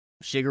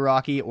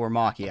Shigaraki or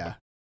Makia.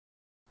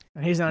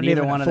 And he's not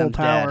Neither even one at of full them's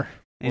power. dead.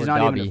 He's Or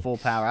not Dabi. even at full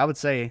power. I would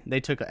say they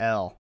took a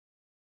L.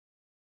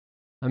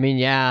 I mean,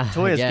 yeah,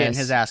 Toya's I getting guess.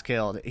 his ass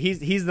killed.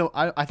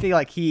 I feel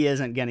like he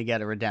isn't gonna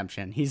get a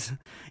redemption. He's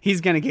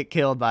gonna get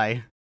killed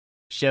by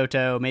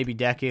Shoto, maybe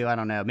Deku, I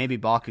don't know, maybe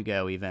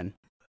Bakugo even.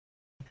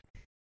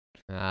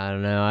 I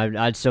don't know.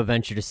 I'd still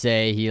venture to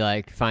say he,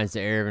 like, finds the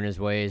error in his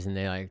ways, and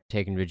they, like,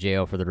 take him to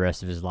jail for the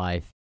rest of his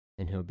life,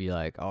 and he'll be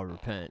like, "I'll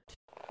repent."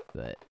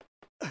 But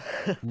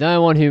the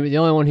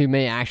only one who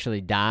may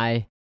actually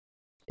die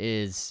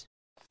is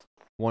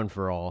One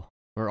for All,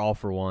 or All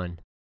for One,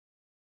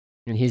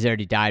 and he's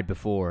already died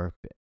before.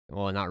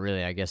 Well, not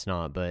really, I guess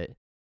not. But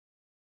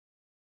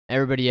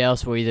everybody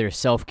else will either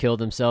self-kill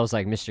themselves,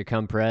 like Mr.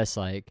 Compress,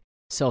 like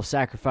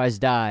self-sacrifice,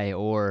 die,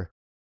 or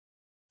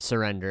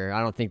surrender. I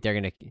don't think they're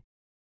gonna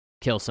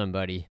kill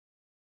somebody.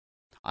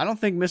 I don't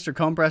think Mr.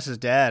 Compress is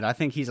dead. I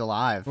think he's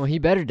alive. Well, he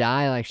better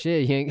die. Like,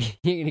 shit, he ain't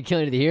gonna kill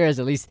any of the heroes.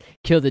 At least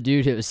kill the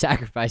dude who was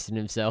sacrificing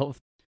himself.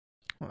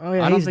 Oh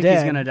yeah, I don't he's think dead.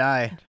 he's gonna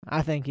die.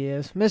 I think he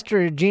is.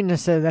 Mr. Gina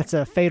said that's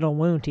a fatal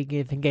wound he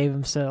gave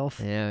himself.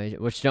 Yeah,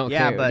 which don't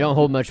but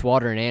hold much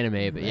water in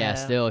anime. But yeah, Yeah.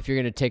 still, if you're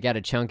gonna take out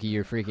a chunk of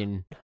your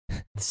freaking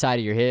side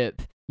of your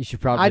hip, you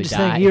should probably I just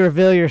die. think you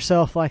reveal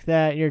yourself like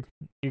that, you're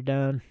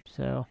done.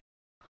 So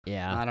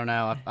Yeah, I don't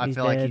know. I He's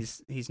feel like dead.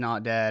 he's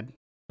not dead.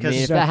 I mean, if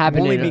Because that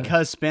happened only in a-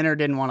 because Spinner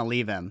didn't want to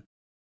leave him.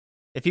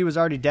 If he was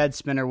already dead,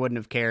 Spinner wouldn't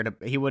have cared.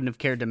 He wouldn't have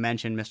cared to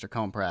mention Mr.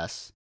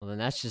 Compress. well, then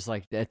that's just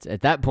like that's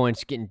at that point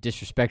it's getting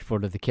disrespectful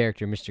to the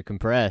character, Mr.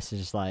 Compress.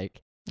 It's just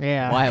like,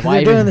 yeah, why 'Cause why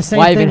they're even doing the same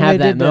why thing even have they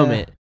that did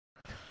moment?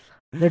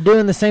 they're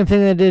doing the same thing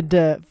they did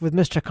with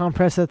Mr.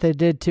 Compress that they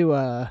did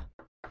to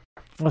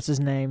what's his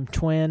name,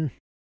 Twin.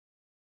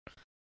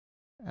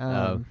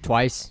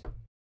 Twice.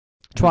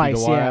 Twice,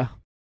 Fujiwara? yeah.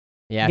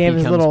 Yeah, Gave if he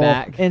his comes little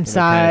back, it'll kinda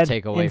inside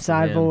take away from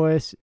inside him.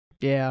 voice.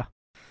 Yeah.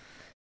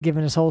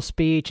 Giving his whole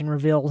speech and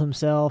revealed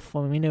himself.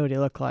 Well, we knew what he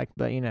looked like,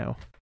 but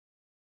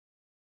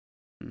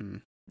Hmm.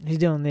 he's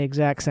doing the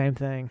exact same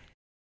thing.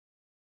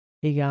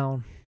 He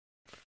gone.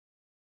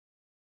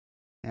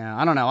 Yeah,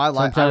 I don't know. I really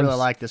Sometimes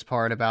like this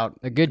part about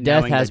A good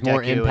death knowing has that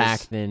more Deku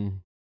impact is-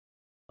 than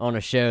on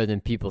a show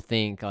than people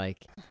think. Like,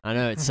 I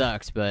know it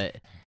sucks, but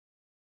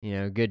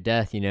good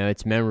death,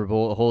 it's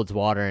memorable, it holds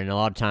water, and a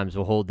lot of times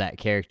will hold that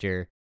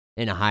character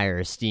in a higher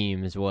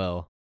esteem as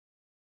well.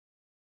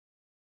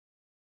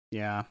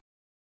 Yeah.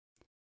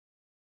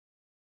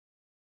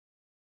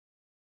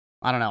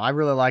 I don't know. I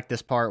really like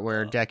this part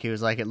where Deku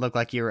is like, it looked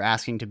like you were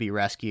asking to be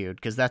rescued,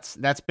 because that's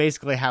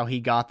basically how he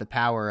got the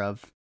power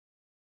of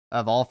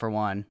All for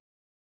One.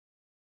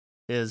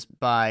 Of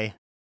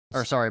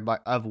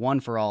One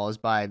for All is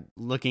by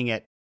looking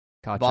at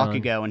Kachan.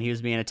 Bakugo when he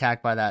was being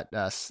attacked by that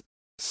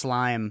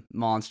slime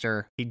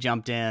monster. He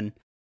jumped in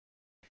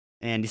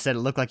and he said it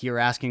looked like you were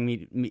asking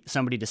me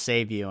somebody to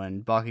save you,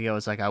 and Bakugo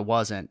was like, I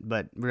wasn't,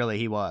 but really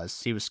he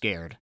was. He was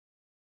scared.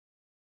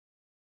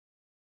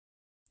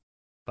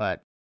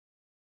 But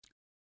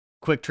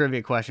quick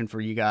trivia question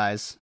for you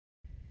guys.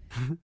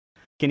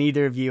 Can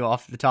either of you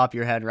off the top of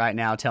your head right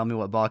now tell me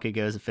what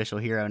Bakugo's official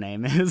hero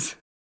name is?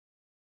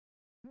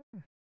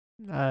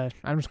 I'm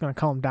just gonna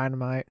call him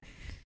Dynamite.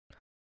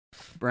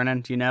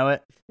 Brennan, do you know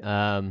it?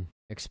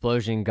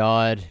 Explosion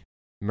God,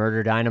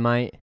 Murder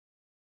Dynamite.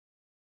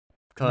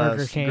 Murder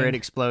Close. King. Great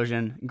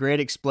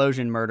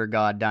explosion, murder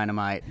god,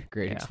 Dynamite.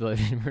 Great Yeah.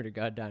 Explosion, Murder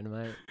God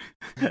Dynamite.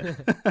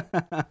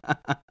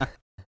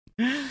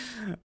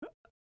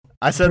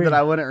 I said that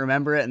I wouldn't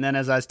remember it, and then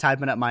as I was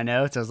typing up my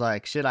notes, I was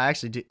like, "Shit, I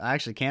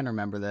actually can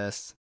remember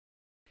this."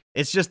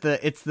 It's just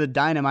it's the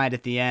Dynamite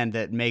at the end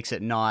that makes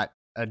it not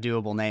a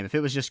doable name. If it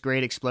was just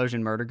Great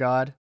Explosion Murder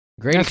God,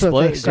 Great, That's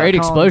what they start great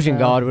calling explosion him.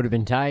 god would have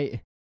been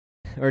tight,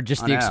 or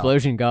just I the know.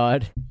 explosion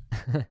god.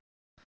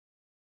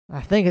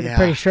 I think I'm Yeah.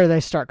 pretty sure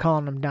they start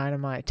calling him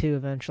Dynamite too.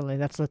 Eventually,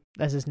 that's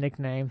his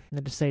nickname.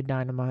 They just say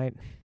Dynamite.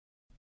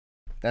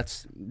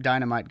 That's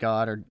Dynamite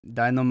God or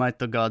Dynamite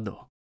the God.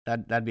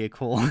 That'd be a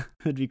cool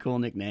that'd be a cool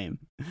nickname.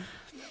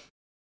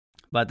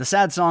 But the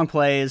sad song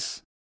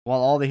plays while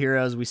all the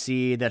heroes we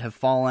see that have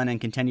fallen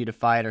and continue to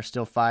fight are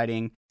still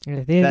fighting.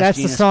 Yeah, that's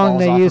the Genius song falls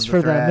they off used of the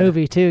for the thread.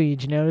 movie too.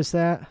 Did you notice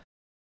that?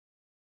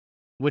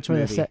 Which For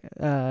movie?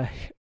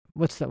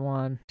 what's that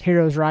one?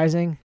 Heroes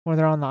Rising, where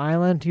they're on the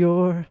island.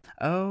 You're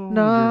Oh,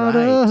 not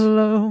you're right.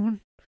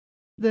 alone.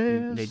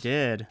 There's They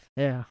did.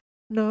 Yeah,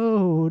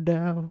 no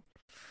doubt.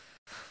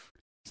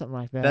 Something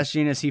like that. Best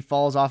Genius, he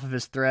falls off of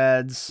his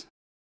threads.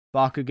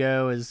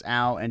 Bakugo is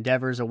out.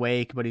 Endeavor's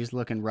awake, but he's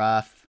looking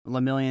rough.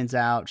 Lemillion's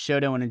out.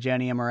 Shoto and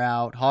Ingenium are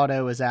out.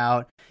 Hado is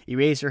out.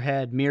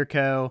 Eraserhead,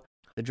 Mirko,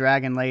 the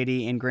Dragon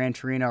Lady, and Gran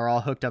Torino are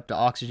all hooked up to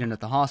oxygen at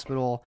the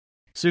hospital.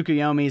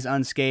 Tsukuyomi's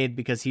unscathed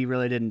because he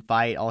really didn't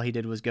fight. All he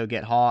did was go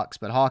get Hawks,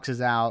 but Hawks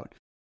is out.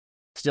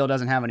 Still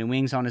doesn't have any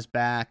wings on his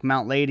back.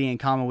 Mount Lady and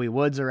Kamui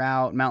Woods are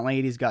out. Mount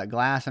Lady's got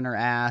glass in her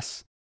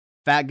ass.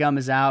 Fat Gum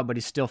is out, but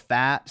he's still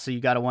fat, so you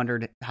got to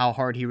wonder how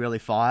hard he really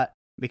fought.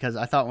 Because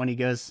I thought when he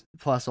goes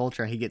plus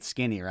ultra, he gets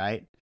skinny,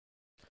 right?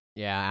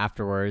 Yeah,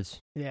 afterwards.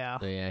 Yeah.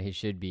 So yeah, he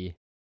should be.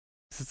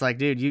 So it's like,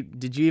 dude,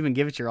 did you even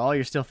give it your all?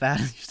 You're still fat.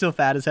 You're still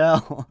fat as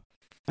hell.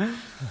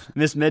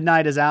 Miss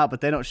Midnight is out, but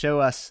they don't show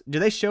us. Do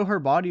they show her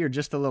body or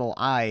just the little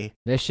eye?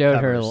 They showed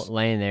her Covers.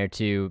 laying there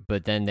too,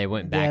 but then they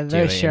went back Yeah, to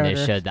they it showed and they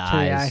her showed the to the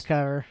eye eyes.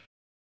 cover.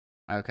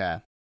 Okay.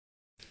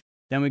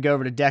 Then we go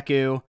over to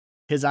Deku.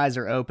 His eyes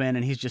are open,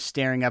 and he's just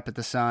staring up at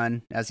the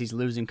sun as he's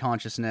losing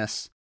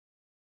consciousness.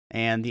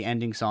 And the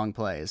ending song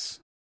plays.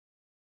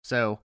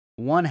 So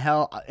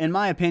in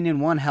my opinion,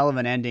 one hell of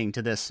an ending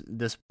to this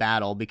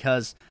battle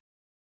because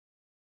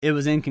it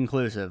was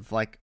inconclusive.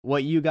 Like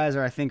what you guys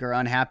I think are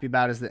unhappy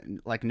about is that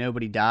like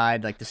nobody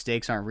died, like the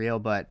stakes aren't real.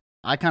 But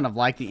I kind of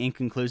like the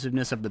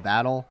inconclusiveness of the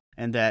battle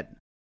and that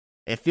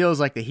it feels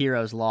like the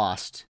heroes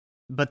lost,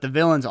 but the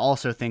villains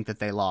also think that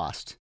they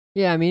lost.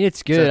 Yeah, I mean it's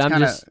So good.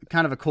 it's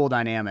kind of a cool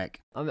dynamic.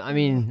 I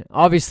mean,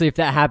 obviously, if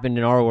that happened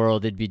in our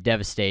world, it'd be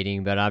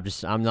devastating. But I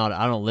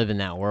don't live in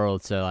that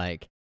world, so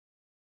like,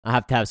 I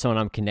have to have someone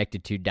I'm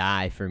connected to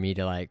die for me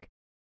to like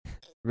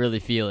really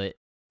feel it.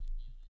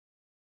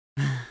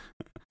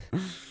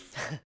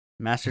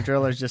 Master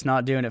Driller's just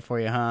not doing it for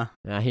you, huh?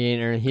 He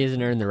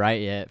hasn't earned the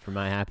right yet for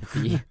my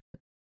apathy.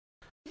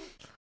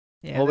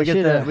 Yeah, Well, they we get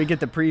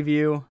shoulda- the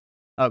preview.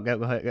 Oh,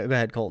 go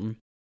ahead, Colton.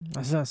 I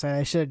was gonna say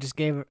they should have just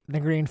gave the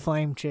green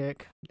flame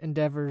chick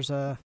Endeavor's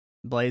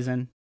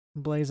Blazing.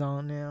 blaze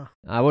on. Yeah.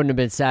 I wouldn't have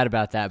been sad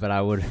about that, but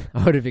I would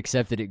have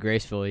accepted it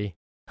gracefully.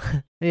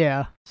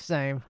 Yeah.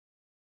 Same.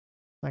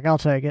 Like I'll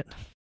take it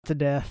to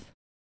death.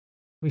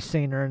 We've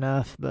seen her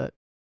enough, but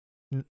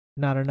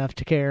not enough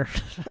to care.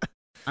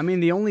 I mean,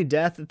 the only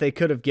death that they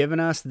could have given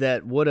us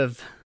that would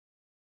have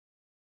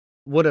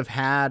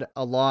had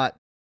a lot.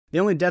 The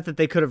only death that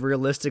they could have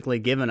realistically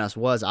given us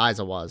was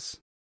Aizawa's.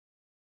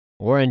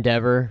 Or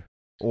Endeavor,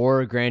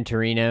 or Gran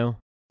Torino.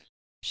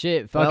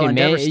 Shit, Well, fucking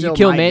Endeavor man, you still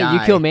kill might you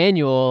die. kill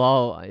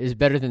Manuel is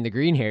better than the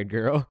green-haired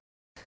girl.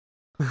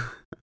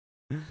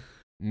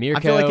 Mirko.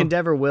 I feel like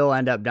Endeavor will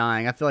end up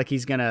dying. I feel like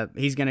he's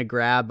gonna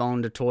grab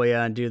onto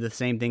Toya and do the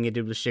same thing he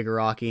did with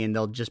Shigaraki, and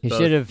they'll just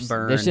both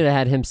burn. They should have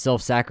had him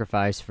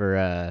self-sacrifice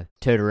for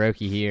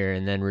Todoroki here,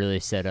 and then really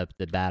set up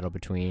the battle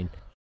between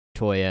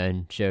Toya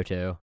and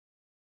Shoto.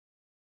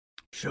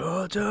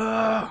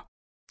 Shoto!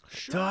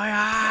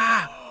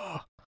 Toya!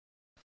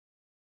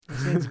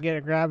 Just needs to get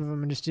a grab of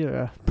him and just do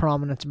a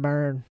prominence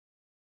burn.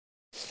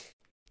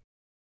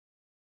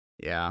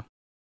 Yeah.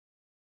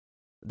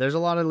 There's a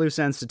lot of loose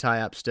ends to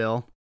tie up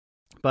still.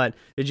 But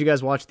did you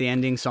guys watch the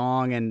ending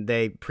song and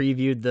they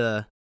previewed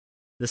the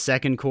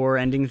second core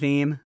ending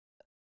theme?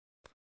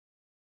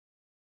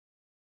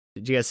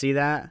 Did you guys see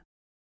that?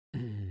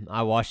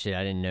 I watched it.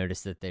 I didn't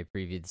notice that they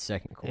previewed the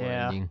second core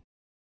Yeah. ending.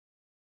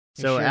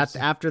 So Sure it's-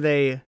 after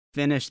they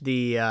finish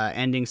the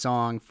ending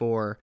song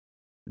for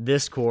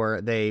this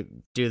core, they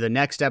do the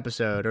next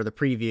episode or the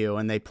preview,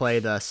 and they play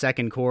the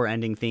second core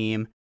ending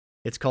theme.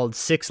 It's called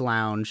Six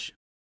Lounge,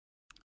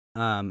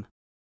 and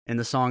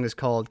the song is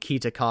called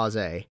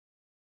Kitakaze.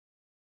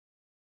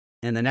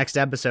 And the next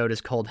episode is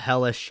called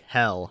Hellish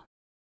Hell.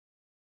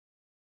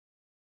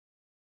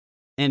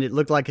 And it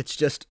looked like it's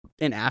just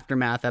an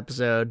aftermath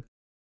episode.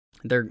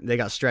 They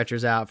got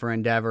stretchers out for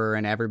Endeavor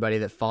and everybody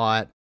that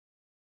fought.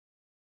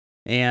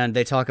 And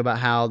they talk about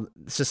how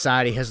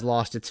society has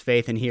lost its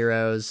faith in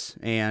heroes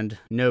and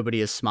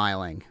nobody is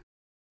smiling.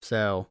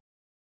 So,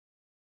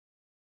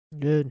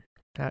 Good.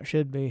 That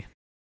should be.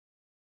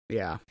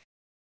 yeah.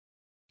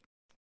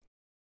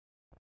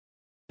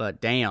 But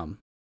damn.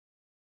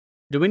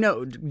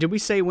 Did we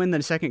say when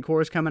the second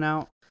core is coming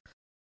out?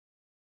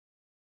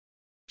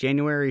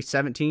 January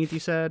 17th, you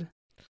said?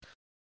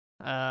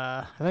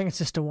 I think it's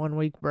just a 1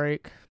 week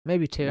break,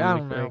 maybe two. 1 I week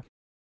don't know, break.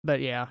 but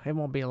yeah, it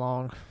won't be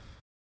long.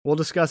 we'll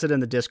discuss it in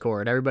the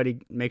Discord. Everybody,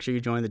 make sure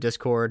you join the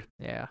Discord.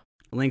 Yeah.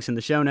 Links in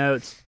the show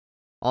notes.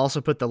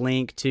 Also put the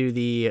link to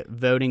the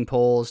voting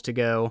polls to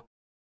go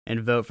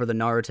and vote for the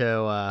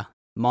Naruto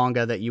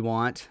manga that you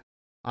want.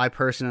 I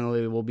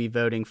personally will be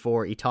voting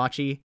for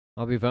Itachi.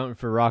 I'll be voting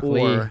for Rock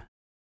Lee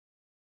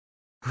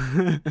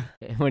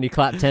when he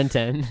clapped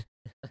 10-10.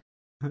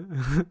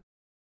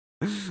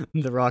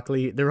 the Rock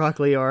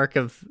Lee arc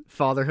of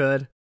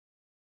fatherhood.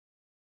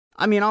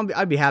 I mean,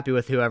 I'd be happy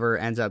with whoever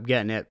ends up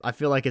getting it. I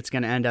feel like it's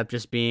going to end up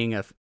just being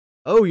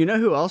oh, you know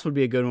who else would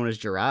be a good one is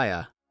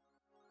Jiraiya.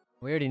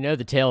 We already know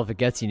the tale of a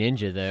gutsy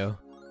ninja, though.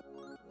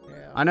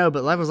 Yeah. I know,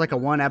 but that was like a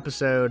one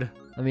episode.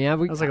 I mean, That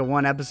was like a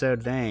one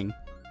episode thing.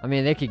 I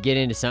mean, they could get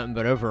into something,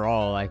 but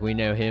overall, like, we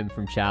know him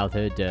from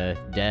childhood to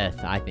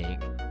death, I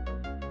think.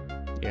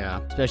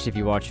 Yeah, Especially if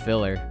you watch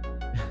filler.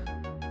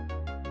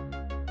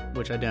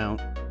 which I don't.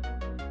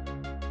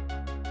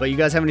 But you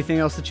guys have anything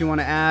else that you want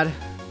to add?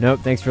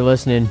 Nope, thanks for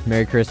listening.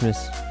 Merry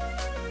Christmas.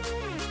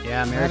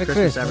 Yeah, Merry Merry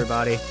Christmas, Christmas.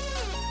 everybody.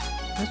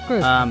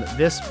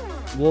 That's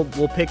good.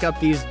 We'll pick up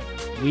these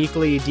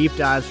weekly deep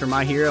dives for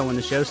My Hero when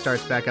the show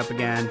starts back up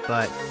again.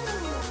 But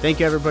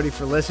thank you everybody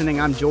for listening.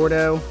 I'm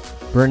Jordo.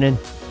 Brennan.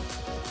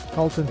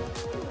 Colton.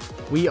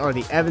 We are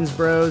the Evans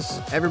Bros.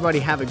 Everybody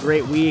have a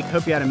great week.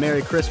 Hope you had a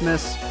Merry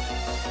Christmas.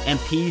 And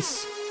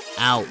peace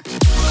out.